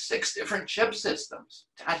these 6 different chip systems,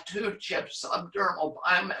 tattooed chips, subdermal,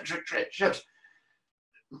 biometric chips.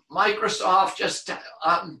 Microsoft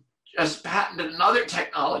just patented another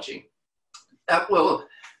technology that will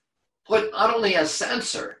put not only a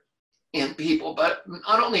sensor in people, but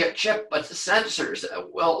not only a chip, but the sensors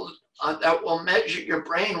that will measure your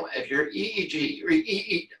brainwave, your EEG,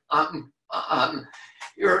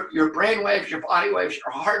 your brain waves, your body waves,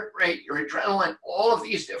 your heart rate, your adrenaline, all of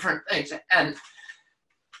these different things. And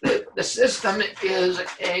the system is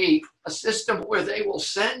a system where they will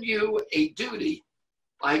send you a duty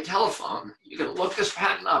by telephone. You can look this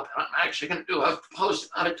patent up, and I'm actually going to do a post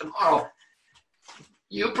about it tomorrow.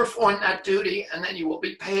 You perform that duty, and then you will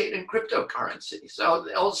be paid in cryptocurrency. So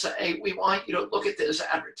they'll say, we want you to look at this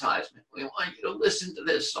advertisement. We want you to listen to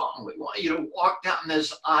this song. We want you to walk down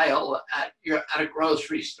this aisle at a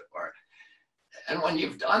grocery store. And when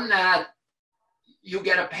you've done that, you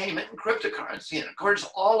get a payment in cryptocurrency. And of course,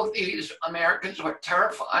 all of these Americans who are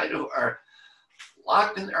terrified, who are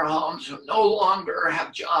locked in their homes, who no longer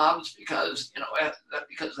have jobs because, you know,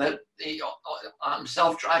 because the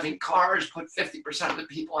self-driving cars put 50% of the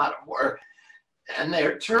people out of work. And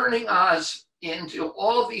they're turning us into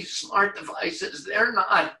all these smart devices. They're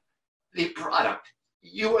not the product.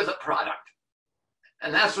 You are the product.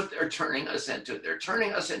 And that's what they're turning us into. They're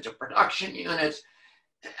turning us into production units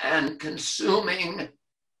and consuming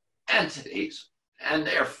entities. And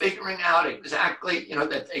they're figuring out exactly, you know,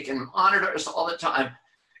 that they can monitor us all the time,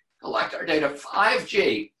 collect our data.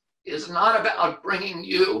 5G is not about bringing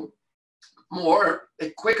you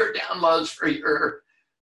quicker downloads for your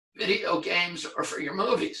video games or for your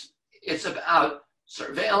movies. It's about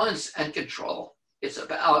surveillance and control. It's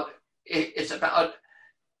about It's about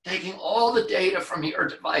taking all the data from your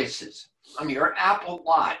devices, from your Apple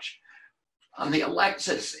Watch, on the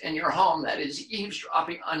Alexis in your home that is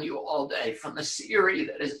eavesdropping on you all day, from the Siri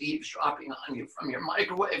that is eavesdropping on you, from your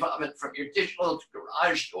microwave oven, from your digital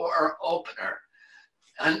garage door opener,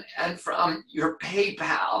 and from your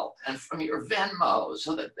PayPal and from your Venmo,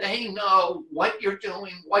 so that they know what you're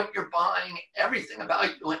doing, what you're buying, everything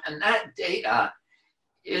about you. And that data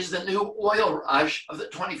is the new oil rush of the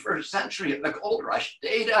 21st century, of the gold rush.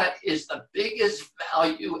 Data is the biggest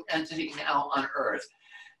value entity now on earth.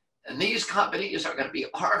 And these companies are going to be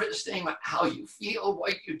harvesting how you feel,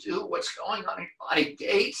 what you do, what's going on in your body.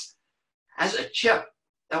 Gates has a chip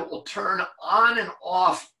that will turn on and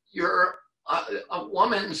off your a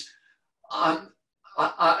woman's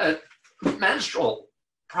menstrual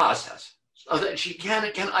process, so that she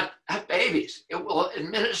cannot have babies. It will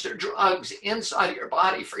administer drugs inside of your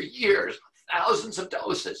body for years, thousands of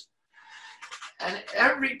doses. And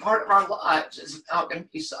every part of our lives is now going to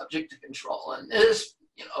be subject to control. And this,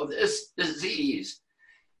 this disease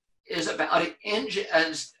is about,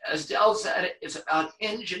 as Del said, it's about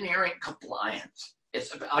engineering compliance.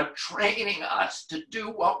 It's about training us to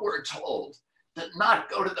do what we're told, to not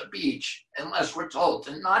go to the beach unless we're told,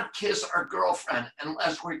 to not kiss our girlfriend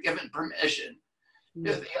unless we're given permission.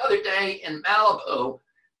 The other day in Malibu,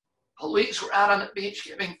 police were out on the beach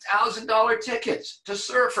giving $1,000 tickets to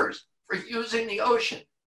surfers for using the ocean.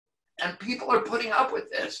 And people are putting up with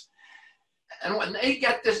this. And when they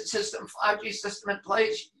get this system, 5G system in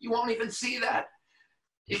place, you won't even see that.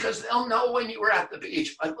 Because they'll know when you were at the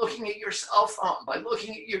beach by looking at your cell phone, by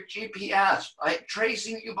looking at your GPS, by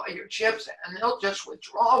tracing you by your chips, and they'll just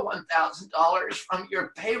withdraw $1,000 from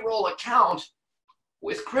your payroll account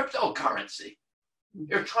with cryptocurrency.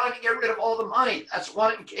 They're trying to get rid of all the money. That's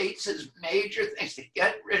one of Gates's major things, to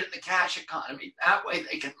get rid of the cash economy. That way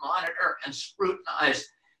they can monitor and scrutinize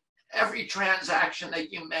every transaction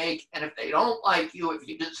that you make. And if they don't like you, if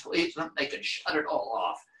you displease them, they can shut it all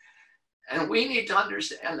off. And we need to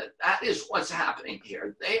understand that that is what's happening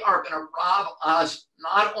here. They are going to rob us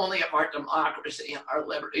not only of our democracy and our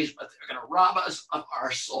liberties, but they're going to rob us of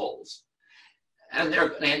our souls. And they're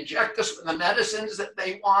going to inject us with the medicines that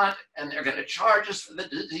they want, and they're going to charge us for the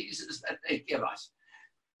diseases that they give us.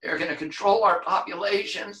 They're going to control our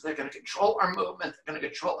populations. They're going to control our movement. They're going to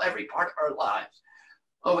control every part of our lives.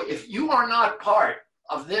 Oh, if you are not part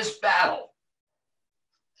of this battle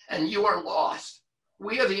and you are lost,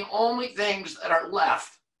 we are the only things that are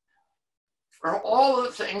left for all of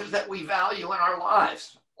the things that we value in our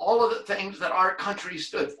lives, all of the things that our country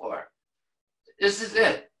stood for. This is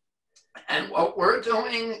it. And what we're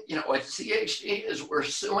doing, at CHD is we're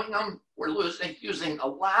suing them. We're using the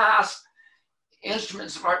last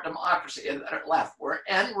instruments of our democracy that are left. We're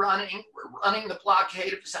running the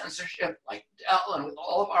blockade of censorship, like Del and with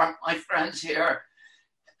all of my friends here,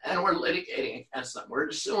 and we're litigating against them. We're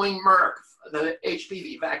suing Merck for the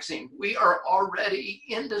HPV vaccine. We are already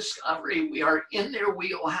in discovery. We are in their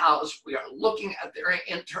wheelhouse. We are looking at their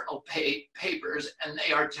internal papers, and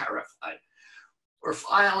they are terrified. We're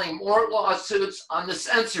filing more lawsuits on the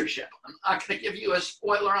censorship. I'm not going to give you a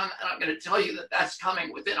spoiler on that. I'm going to tell you that that's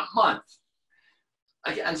coming within a month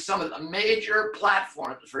against some of the major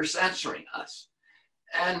platforms for censoring us.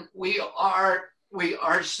 And we are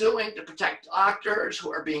suing to protect doctors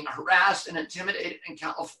who are being harassed and intimidated in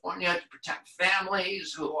California, to protect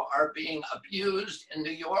families who are being abused in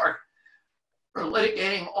New York. We're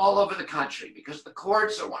litigating all over the country because the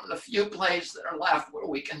courts are one of the few places that are left where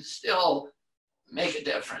we can still make a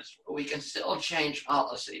difference, where we can still change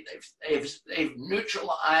policy. They've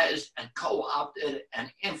neutralized and co-opted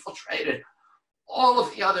and infiltrated all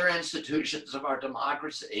of the other institutions of our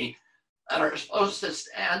democracy that are supposed to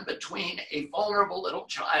stand between a vulnerable little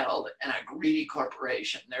child and a greedy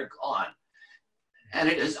corporation. They're gone. And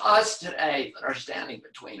it is us today that are standing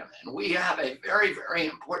between them. And we have a very, very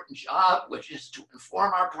important job, which is to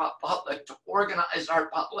inform our public, to organize our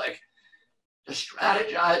public, to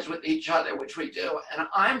strategize with each other, which we do. And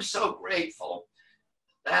I'm so grateful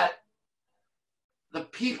that the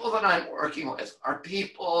people that I'm working with are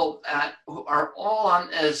people who are all on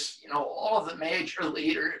this, all of the major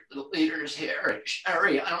leaders here.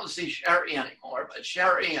 Sherry, I don't see Sherry anymore, but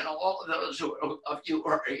Sherry and all of those of you who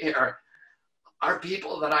are here are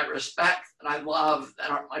people that I respect, that I love, that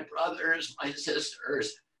are my brothers, my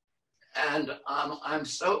sisters. And I'm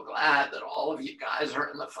so glad that all of you guys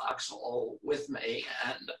are in the foxhole with me.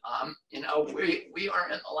 And, we are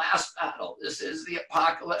in the last battle. This is the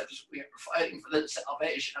apocalypse. We are fighting for the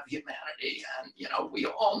salvation of humanity. And, we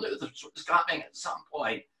all knew this was coming at some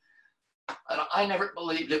point. But I never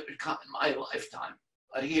believed it would come in my lifetime.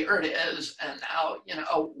 but here it is. And now, you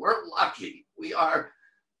know, we're lucky. We are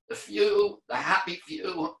the few, the happy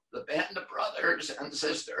few, the band of brothers and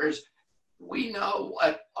sisters. We know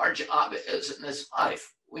what our job is in this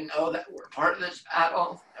life. We know that we're part of this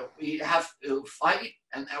battle, that we have to fight,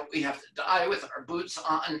 and that we have to die with our boots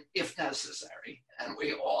on if necessary. And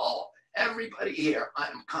we all, everybody here,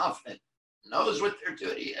 I'm confident, knows what their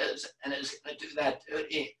duty is and is going to do that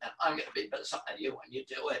duty. And I'm going to be beside you when you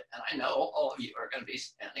do it. And I know all of you are going to be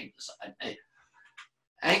standing beside me.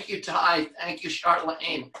 Thank you, Ty. Thank you,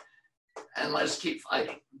 Charlene. And let's keep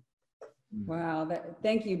fighting. Wow.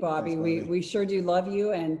 Thank you, Bobby. We sure do love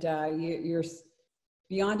you. And you're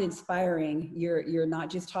beyond inspiring. You're not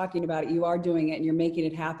just talking about it, you are doing it and you're making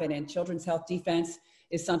it happen. And Children's Health Defense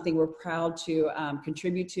is something we're proud to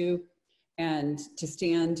contribute to and to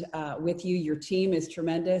stand with you. Your team is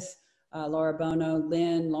tremendous. Laura Bono,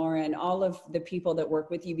 Lynn, Lauren, all of the people that work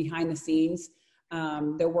with you behind the scenes.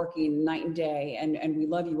 They're working night and day, and we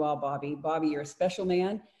love you all, Bobby. Bobby, you're a special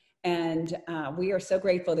man, and we are so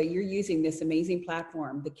grateful that you're using this amazing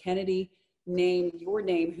platform, the Kennedy name, your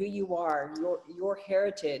name, who you are, your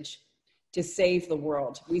heritage, to save the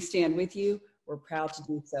world. We stand with you. We're proud to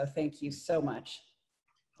do so. Thank you so much.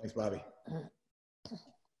 Thanks, Bobby.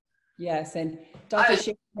 Yes, and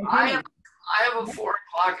Dr. I have a 4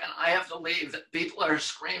 o'clock and I have to leave. People are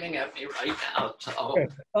screaming at me right now. So, okay.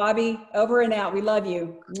 Bobby, over and out. We love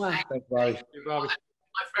you. Mwah. Thanks, Bobby. Hey, Bobby.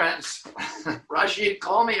 My friends, Rashid,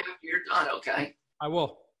 call me after you're done, okay? I will.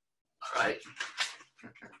 All right.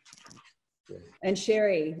 And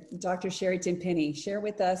Sherry, Dr. Sherry Tenpenny, share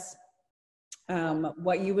with us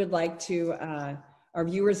what you would like to our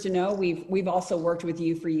viewers to know. We've also worked with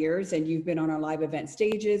you for years, and you've been on our live event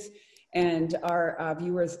stages, and our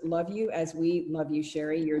viewers love you as we love you,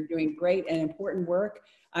 Sherry. You're doing great and important work.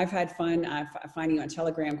 I've had fun finding you on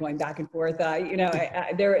Telegram, going back and forth.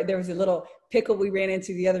 There was a little pickle we ran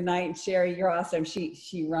into the other night, and Sherry, you're awesome. She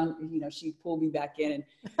she pulled me back in and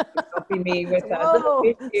helping me with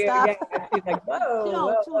Whoa, yeah, she's like,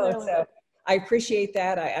 whoa. Chill. So I appreciate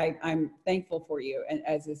that. I'm thankful for you, and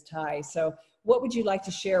as is Ty. So what would you like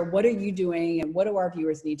to share? What are you doing, and what do our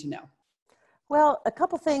viewers need to know? Well, a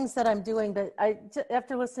couple things that I'm doing, but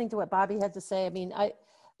after listening to what Bobby had to say, I mean,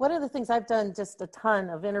 one of the things I've done just a ton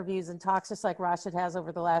of interviews and talks, just like Rashid has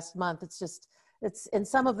over the last month. And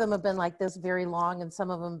some of them have been like this very long, and some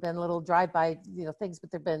of them have been little drive-by, things, but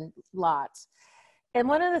there've been lots. And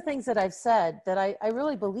one of the things that I've said that I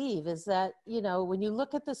really believe is that, when you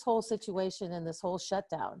look at this whole situation and this whole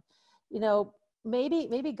shutdown,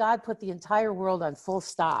 maybe God put the entire world on full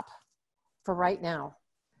stop for right now.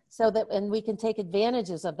 So that, and we can take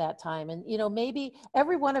advantages of that time. And, maybe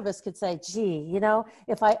every one of us could say, gee,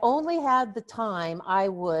 if I only had the time, I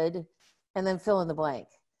would, and then fill in the blank.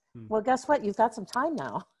 Well, guess what? You've got some time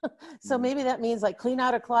now. So maybe that means like clean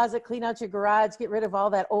out a closet, clean out your garage, get rid of all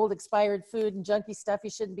that old expired food and junky stuff you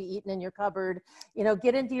shouldn't be eating in your cupboard.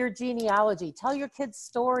 Get into your genealogy, tell your kids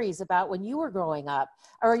stories about when you were growing up,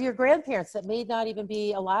 or your grandparents that may not even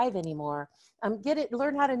be alive anymore.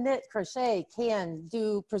 Learn how to knit, crochet,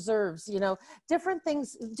 do preserves, different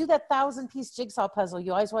things. Do that 1,000-piece jigsaw puzzle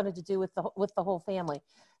you always wanted to do with the whole family.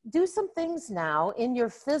 Do some things now in your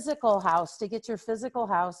physical house to get your physical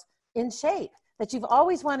house in shape that you've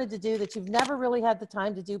always wanted to do, that you've never really had the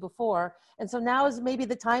time to do before. And so now is maybe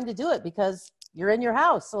the time to do it because you're in your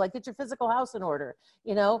house. So get your physical house in order.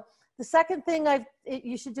 The second thing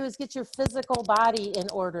you should do is get your physical body in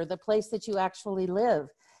order, the place that you actually live.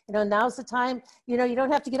 Now's the time, you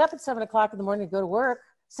don't have to get up at 7 o'clock in the morning to go to work.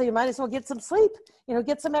 So you might as well get some sleep,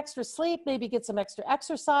 get some extra sleep, maybe get some extra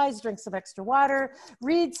exercise, drink some extra water,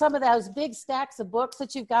 read some of those big stacks of books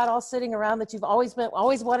that you've got all sitting around that you've always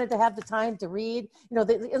wanted to have the time to read,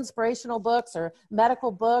 the inspirational books or medical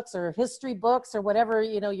books or history books or whatever,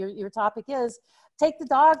 your topic is. Take the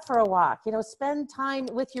dog for a walk, spend time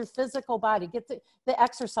with your physical body, get the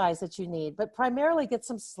exercise that you need, but primarily get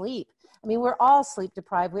some sleep. I mean, we're all sleep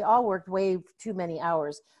deprived. We all worked way too many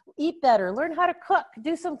hours. Eat better, learn how to cook,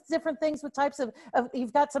 do some different things with types of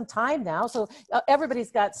you've got some time now. So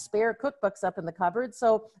everybody's got spare cookbooks up in the cupboard.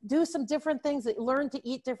 So do some different things, learn to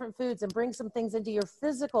eat different foods and bring some things into your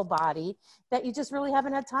physical body that you just really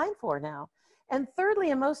haven't had time for now. And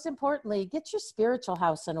thirdly, and most importantly, get your spiritual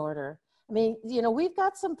house in order. I mean, we've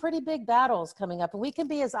got some pretty big battles coming up, and we can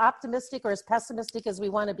be as optimistic or as pessimistic as we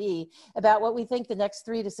want to be about what we think the next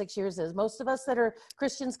 3 to 6 years is. Most of us that are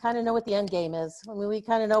Christians kind of know what the end game is. I mean, we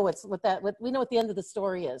kind of know we know what the end of the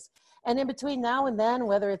story is. And in between now and then,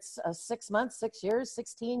 whether it's 6 months, 6 years,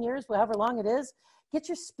 16 years, however long it is, get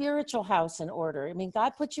your spiritual house in order. I mean,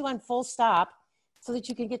 God put you on full stop so that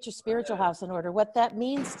you can get your spiritual house in order, what that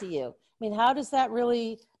means to you. I mean, how does that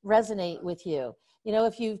really resonate with you? You know,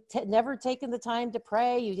 if you've never taken the time to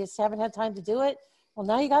pray, you just haven't had time to do it, well,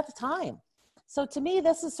 now you got the time. So to me,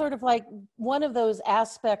 this is sort of like one of those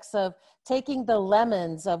aspects of taking the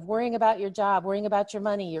lemons of worrying about your job, worrying about your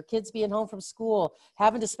money, your kids being home from school,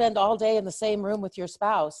 having to spend all day in the same room with your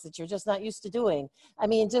spouse that you're just not used to doing. I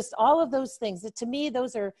mean, just all of those things. To me,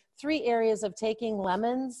 those are 3 areas of taking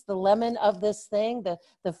lemons, the lemon of this thing, the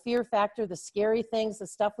fear factor, the scary things, the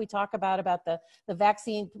stuff we talk about the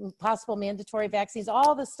vaccine, possible mandatory vaccines,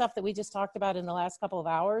 all the stuff that we just talked about in the last couple of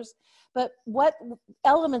hours. But what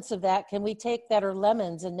elements of that can we take that are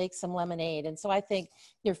lemons and make some lemonade? And so I think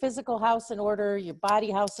your physical house in order, your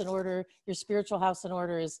body house in order, your spiritual house in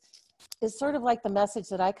order is sort of like the message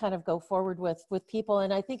that I kind of go forward with people.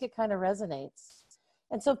 And I think it kind of resonates.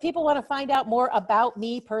 And so if people want to find out more about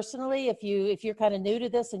me personally, if you're kind of new to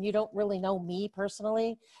this and you don't really know me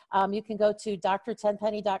personally, you can go to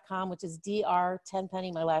drtenpenny.com, which is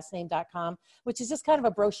dr10penny, my last name.com, which is just kind of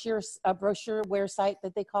a brochureware site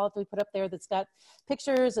that they call it, that we put up there, that's got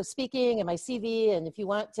pictures of speaking and my CV. And if you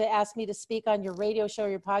want to ask me to speak on your radio show or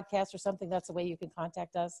your podcast or something, that's the way you can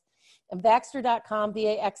contact us. And Vaxxter.com,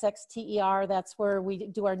 VAXXTER, that's where we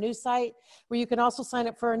do our news site, where you can also sign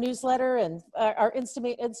up for our newsletter. And our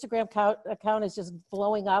Instagram account is just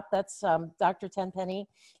blowing up. That's Dr. Tenpenny.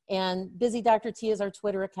 And Busy Dr. T is our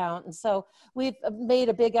Twitter account. And so we've made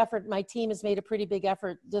a big effort. My team has made a pretty big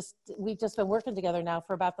effort. We've just been working together now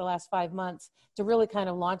for about the last 5 months to really kind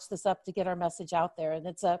of launch this up to get our message out there. And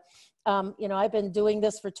it's you know, I've been doing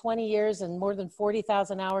this for 20 years and more than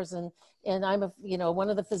 40,000 hours. And I'm one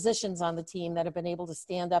of the physicians on the team that have been able to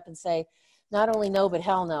stand up and say, not only no, but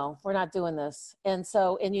hell no, we're not doing this. And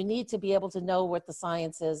you need to be able to know what the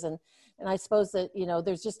science is. And I suppose that, you know,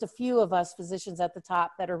 there's just a few of us physicians at the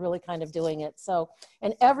top that are really kind of doing it. So,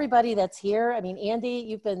 and everybody that's here, I mean, Andy,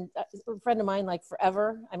 you've been a friend of mine like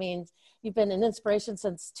forever. I mean, you've been an inspiration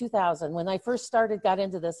since 2000. When I first got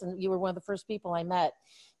into this, and you were one of the first people I met.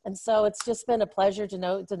 And so it's just been a pleasure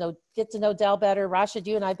to get to know Del better. Rashid,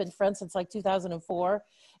 you and I have been friends since like 2004,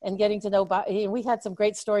 and getting to know, we had some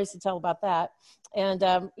great stories to tell about that. And,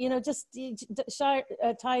 you know, just Ty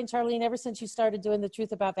and Charlene, ever since you started doing the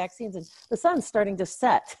Truth About Vaccines, and the sun's starting to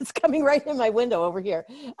set, it's coming right in my window over here,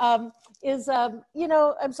 you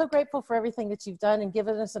know, I'm so grateful for everything that you've done and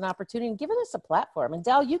given us an opportunity and given us a platform. And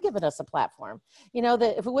Del, you've given us a platform. You know,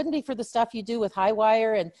 that if it wouldn't be for the stuff you do with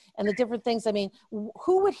Highwire and the different things, I mean,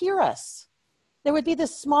 who would hear us? There would be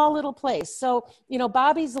this small little place. So, you know,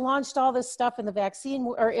 Bobby's launched all this stuff in the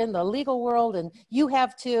vaccine or in the legal world, and you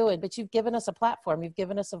have too, but you've given us a platform. You've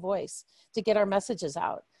given us a voice to get our messages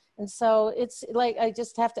out. And so it's like, I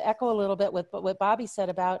just have to echo a little bit with what Bobby said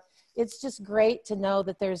about, it's just great to know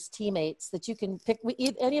that there's teammates that you can pick.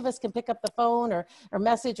 Any of us can pick up the phone or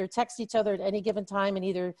message or text each other at any given time and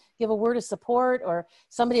either give a word of support, or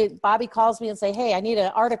Bobby calls me and say, hey, I need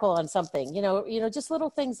an article on something, you know, just little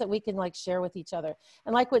things that we can like share with each other.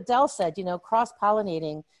 And like what Del said, you know,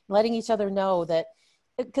 cross-pollinating, letting each other know that,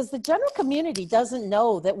 because the general community doesn't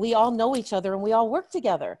know that we all know each other and we all work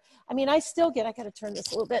together. I mean, I got to turn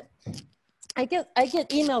this a little bit. I get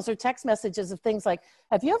emails or text messages of things like,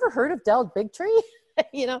 have you ever heard of Del Bigtree?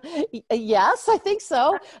 You know, yes, I think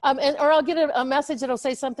so. Or I'll get a message that'll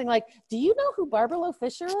say something like, do you know who Barbara Loe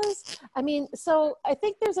Fisher is? I mean, so I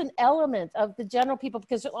think there's an element of the general people,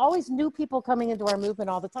 because there's always new people coming into our movement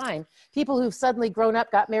all the time. People who've suddenly grown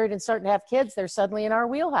up, got married and starting to have kids, they're suddenly in our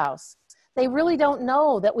wheelhouse. They really don't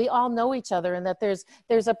know that we all know each other, and that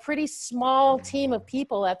there's a pretty small team of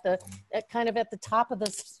people at the top of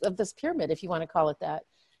this pyramid, if you want to call it that.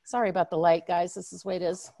 Sorry about the light, guys. This is the way it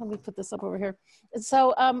is. Let me put this up over here. And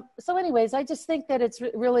so anyways, I just think that it's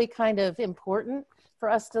really kind of important for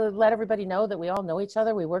us to let everybody know that we all know each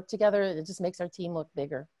other. We work together. It just makes our team look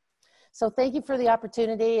bigger. So thank you for the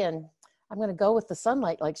opportunity, and I'm going to go with the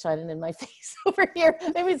sunlight like shining in my face over here.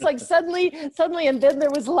 Maybe it's like suddenly, and then there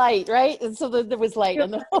was light, right? And so there was light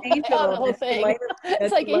on the whole thing.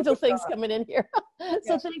 It's like angel things coming in here.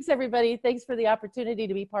 So thanks, everybody. Thanks for the opportunity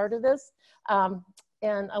to be part of this.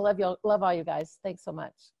 And I love all you guys. Thanks so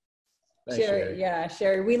much. Thanks, Sherry. Yeah,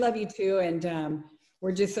 Sherry, we love you too. And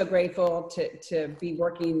we're just so grateful to be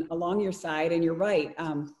working along your side. And you're right.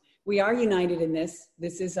 We are united in this.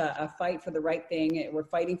 This is a fight for the right thing. We're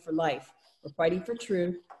fighting for life. We're fighting for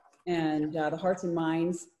truth and the hearts and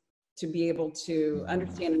minds to be able to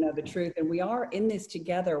understand and know the truth. And we are in this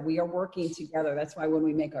together. We are working together. That's why when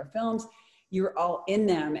we make our films, you're all in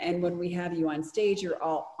them. And when we have you on stage, you're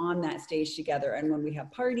all on that stage together. And when we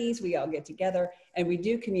have parties, we all get together and we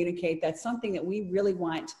do communicate. That's something that we really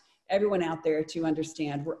want everyone out there to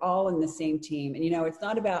understand we're all in the same team. And, you know, it's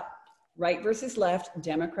not about right versus left,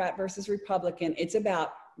 Democrat versus Republican. It's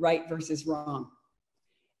about right versus wrong.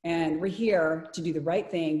 And we're here to do the right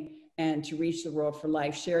thing and to reach the world for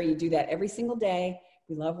life. Sherry, you do that every single day.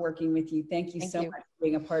 We love working with you. Thank you so much for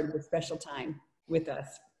being a part of this special time with us.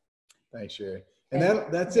 Thanks, Sherry. And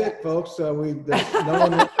that's it, folks. So no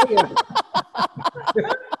one.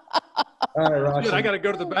 All right, Rashid. I got to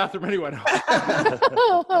go to the bathroom anyway.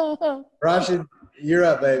 Rashid, you're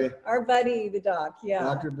up, baby. Our buddy, the doc. Yeah.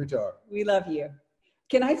 Dr. Buttar. We love you.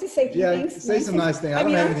 Can I just say a few things? Say some nice things. I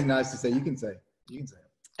don't have anything nice to say. You can say.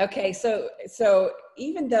 Okay, so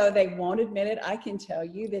even though they won't admit it, I can tell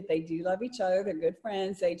you that they do love each other. They're good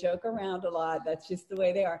friends. They joke around a lot. That's just the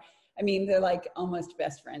way they are. I mean, they're like almost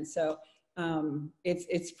best friends. So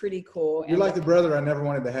it's pretty cool. You're like the brother I never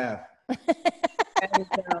wanted to have. And,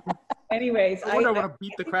 anyways, I want to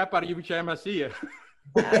beat the crap out of you each time I see you.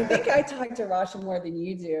 I think I talk to Rasha more than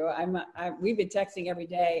you do. We've been texting every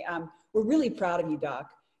day. We're really proud of you, Doc.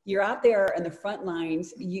 You're out there in the front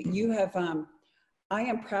lines. You have. I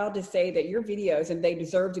am proud to say that your videos, and they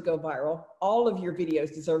deserve to go viral. All of your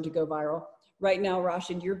videos deserve to go viral. Right now,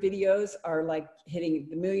 Rashid, your videos are like hitting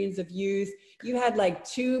the millions of views. You had like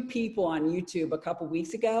 2 people on YouTube a couple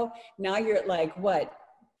weeks ago. Now you're at like what,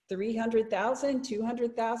 300,000,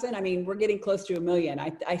 200,000? I mean, we're getting close to 1 million.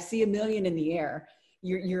 I see 1 million in the air.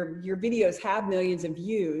 Your videos have millions of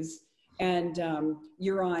views. And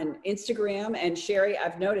you're on Instagram. And Sherry,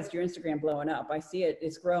 I've noticed your Instagram blowing up. I see it.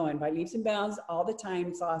 It's growing by leaps and bounds all the time.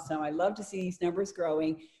 It's awesome. I love to see these numbers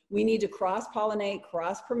growing. We need to cross-pollinate,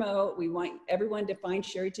 cross-promote. We want everyone to find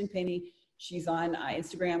Sherry Tenpenny. She's on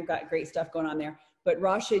Instagram, got great stuff going on there. But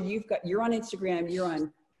Rashid, you're on Instagram. You're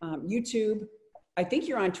on YouTube. I think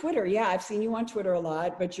you're on Twitter. Yeah, I've seen you on Twitter a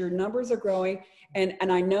lot, but your numbers are growing. And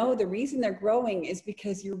I know the reason they're growing is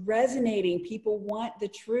because you're resonating. People want the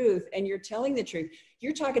truth and you're telling the truth.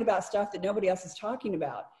 You're talking about stuff that nobody else is talking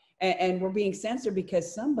about. And we're being censored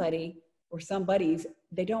because somebody or somebody's,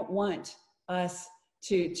 they don't want us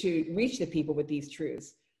to reach the people with these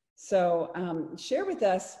truths. So share with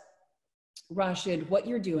us, Rashid, what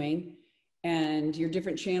you're doing and your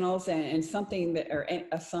different channels and something that, or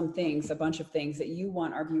some things, a bunch of things that you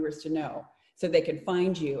want our viewers to know, so they can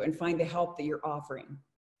find you and find the help that you're offering.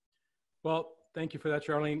 Well, thank you for that,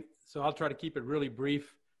 Charlene. So I'll try to keep it really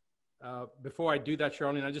brief. Before I do that,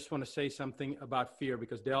 Charlene, I just want to say something about fear,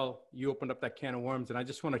 because Dell, you opened up that can of worms, and I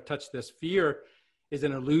just want to touch this. Fear is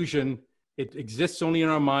an illusion. It exists only in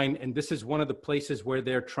our mind, and this is one of the places where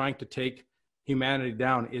they're trying to take humanity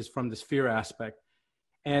down, is from this fear aspect.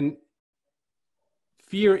 And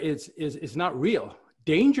fear is not real.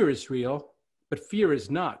 Danger is real, but fear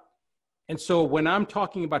is not. And so when I'm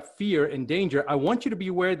talking about fear and danger, I want you to be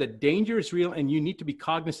aware that danger is real and you need to be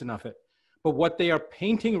cognizant of it. But what they are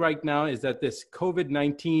painting right now is that this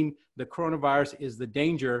COVID-19, the coronavirus, is the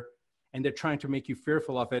danger, and they're trying to make you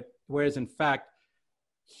fearful of it. Whereas in fact,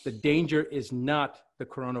 the danger is not the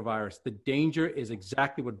coronavirus. The danger is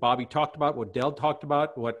exactly what Bobby talked about, what Dell talked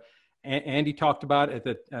about, what Andy talked about at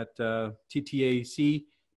TTAC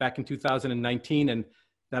back in 2019, and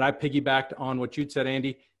that I piggybacked on what you'd said,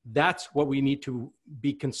 Andy. That's what we need to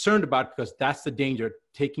be concerned about, because that's the danger,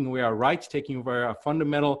 taking away our rights, taking away our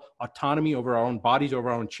fundamental autonomy over our own bodies, over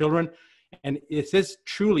our own children. And this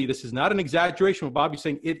is not an exaggeration what Bobby's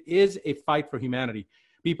saying. It is a fight for humanity.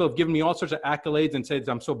 People have given me all sorts of accolades and said,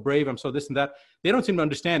 I'm so brave, I'm so this and that. They don't seem to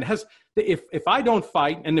understand. If I don't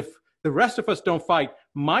fight, and if the rest of us don't fight,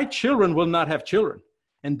 my children will not have children.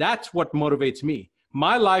 And that's what motivates me.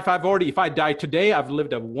 My life, if I die today, I've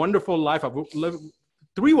lived a wonderful life. I've lived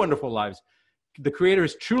 3 wonderful lives. The Creator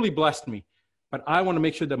has truly blessed me, but I want to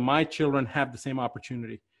make sure that my children have the same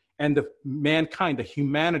opportunity. And the mankind, the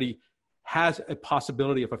humanity, has a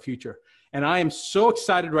possibility of a future. And I am so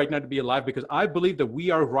excited right now to be alive, because I believe that we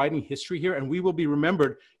are writing history here, and we will be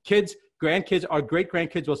remembered. Kids, grandkids, our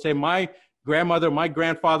great-grandkids will say, my grandmother, my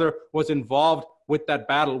grandfather was involved with that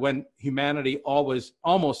battle when humanity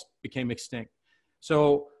almost became extinct.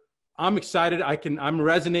 So I'm excited. I'm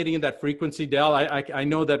resonating in that frequency, Dell. I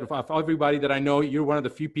know that of everybody that I know, you're one of the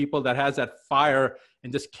few people that has that fire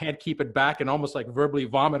and just can't keep it back and almost like verbally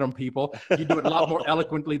vomit on people. You do it a lot more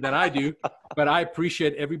eloquently than I do, but I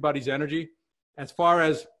appreciate everybody's energy. As far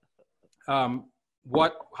as how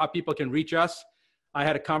people can reach us, I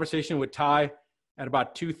had a conversation with Ty at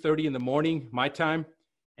about 2:30 in the morning, my time.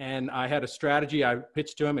 And I had a strategy I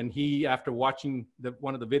pitched to him, and he, after watching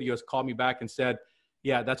one of the videos, called me back and said,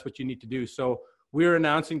 yeah, that's what you need to do. So we're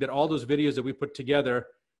announcing that all those videos that we put together,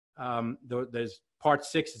 there's part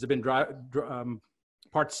 6 has been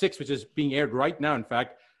part 6, which is being aired right now, in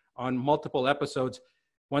fact, on multiple episodes.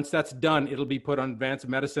 Once that's done, it'll be put on Advanced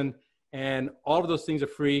Medicine, and all of those things are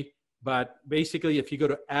free. But basically, if you go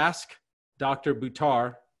to Ask Dr.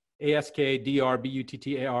 Buttar,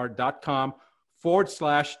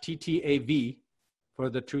 askdrbuttar.com/TTAV for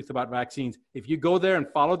the truth about vaccines. If you go there and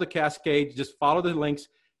follow the cascade, just follow the links,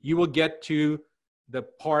 you will get to the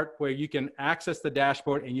part where you can access the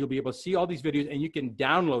dashboard and you'll be able to see all these videos and you can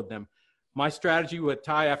download them. My strategy with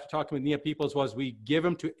Ty, after talking with Nia Peoples, was we give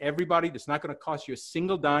them to everybody. It's not going to cost you a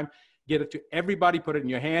single dime. Get it to everybody, put it in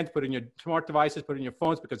your hands, put it in your smart devices, put it in your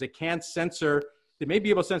phones, because they can't censor. They may be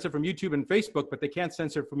able to censor from YouTube and Facebook, but they can't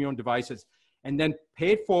censor from your own devices. And then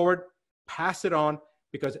pay it forward, pass it on,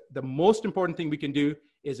 because the most important thing we can do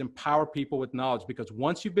is empower people with knowledge, because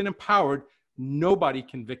once you've been empowered, nobody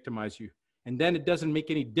can victimize you. And then it doesn't make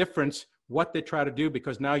any difference what they try to do,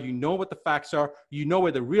 because now you know what the facts are, you know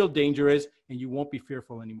where the real danger is, and you won't be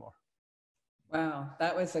fearful anymore. Wow,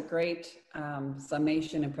 that was a great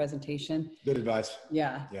summation and presentation. Good advice.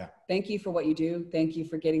 Yeah. Yeah. Thank you for what you do. Thank you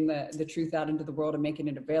for getting the truth out into the world and making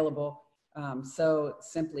it available so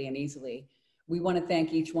simply and easily. We want to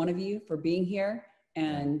thank each one of you for being here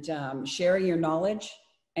and sharing your knowledge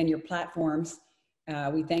and your platforms.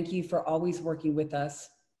 We thank you for always working with us.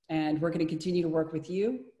 And we're going to continue to work with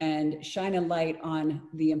you and shine a light on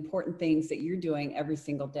the important things that you're doing every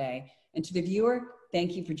single day. And to the viewer,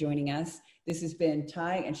 thank you for joining us. This has been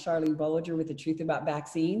Ty and Charlene Bollinger with The Truth About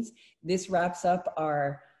Vaccines. This wraps up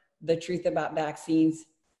The Truth About Vaccines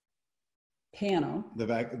panel. The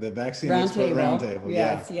Vaccine Expert Roundtable.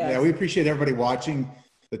 Yes, yeah. yes. Yeah, we appreciate everybody watching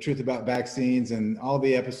The Truth About Vaccines and all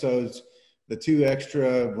the episodes, the 2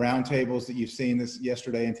 extra roundtables that you've seen this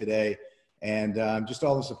yesterday and today, and just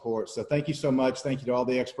all the support. So thank you so much. Thank you to all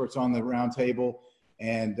the experts on the roundtable.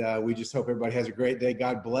 And we just hope everybody has a great day.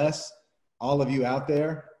 God bless all of you out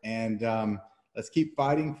there. And let's keep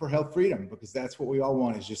fighting for health freedom, because that's what we all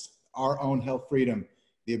want, is just our own health freedom,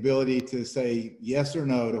 the ability to say yes or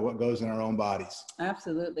no to what goes in our own bodies.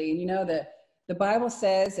 Absolutely. And you know that the Bible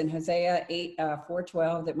says in Hosea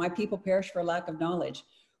 4:12 that my people perish for lack of knowledge.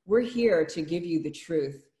 We're here to give you the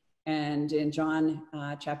truth. And in John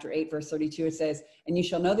chapter 8, verse 32, it says, and you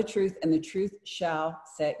shall know the truth, and the truth shall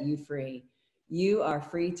set you free. You are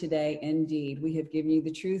free today indeed. We have given you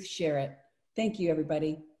the truth. Share it. Thank you,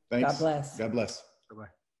 everybody. Thanks. God bless. God bless.